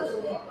刚刚有说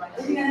没有关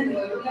系，现在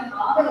有点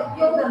好，那个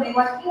优的没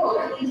关系，因为我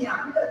跟你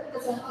讲，那个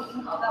程度已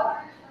经好到，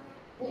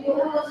我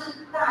那个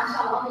是大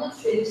校，然后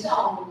全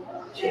校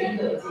全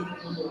的几乎。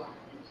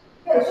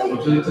对，所以我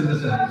觉得真的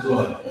是很不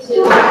错的。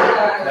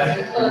来，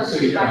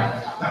这一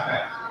段大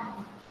概，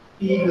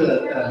第一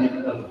个你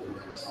看到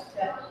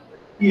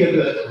第二个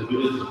我觉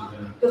得90分，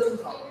就出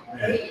头。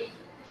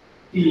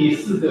第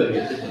4个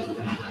也是90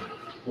分，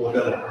我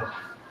的了。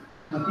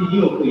那第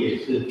6个也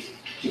是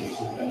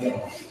90分，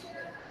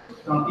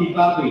那第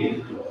8个也是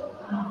90分，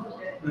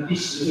那第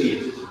10个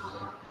也是90分，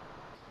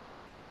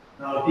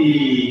然后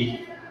第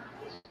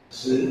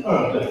12个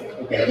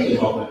我给他最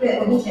高分。对，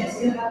我目前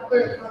是因为他不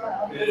是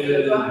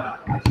对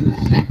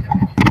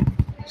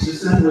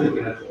，13我也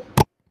给他9分。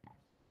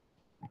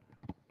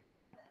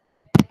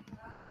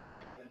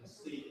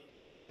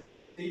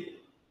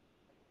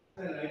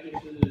再来就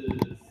是。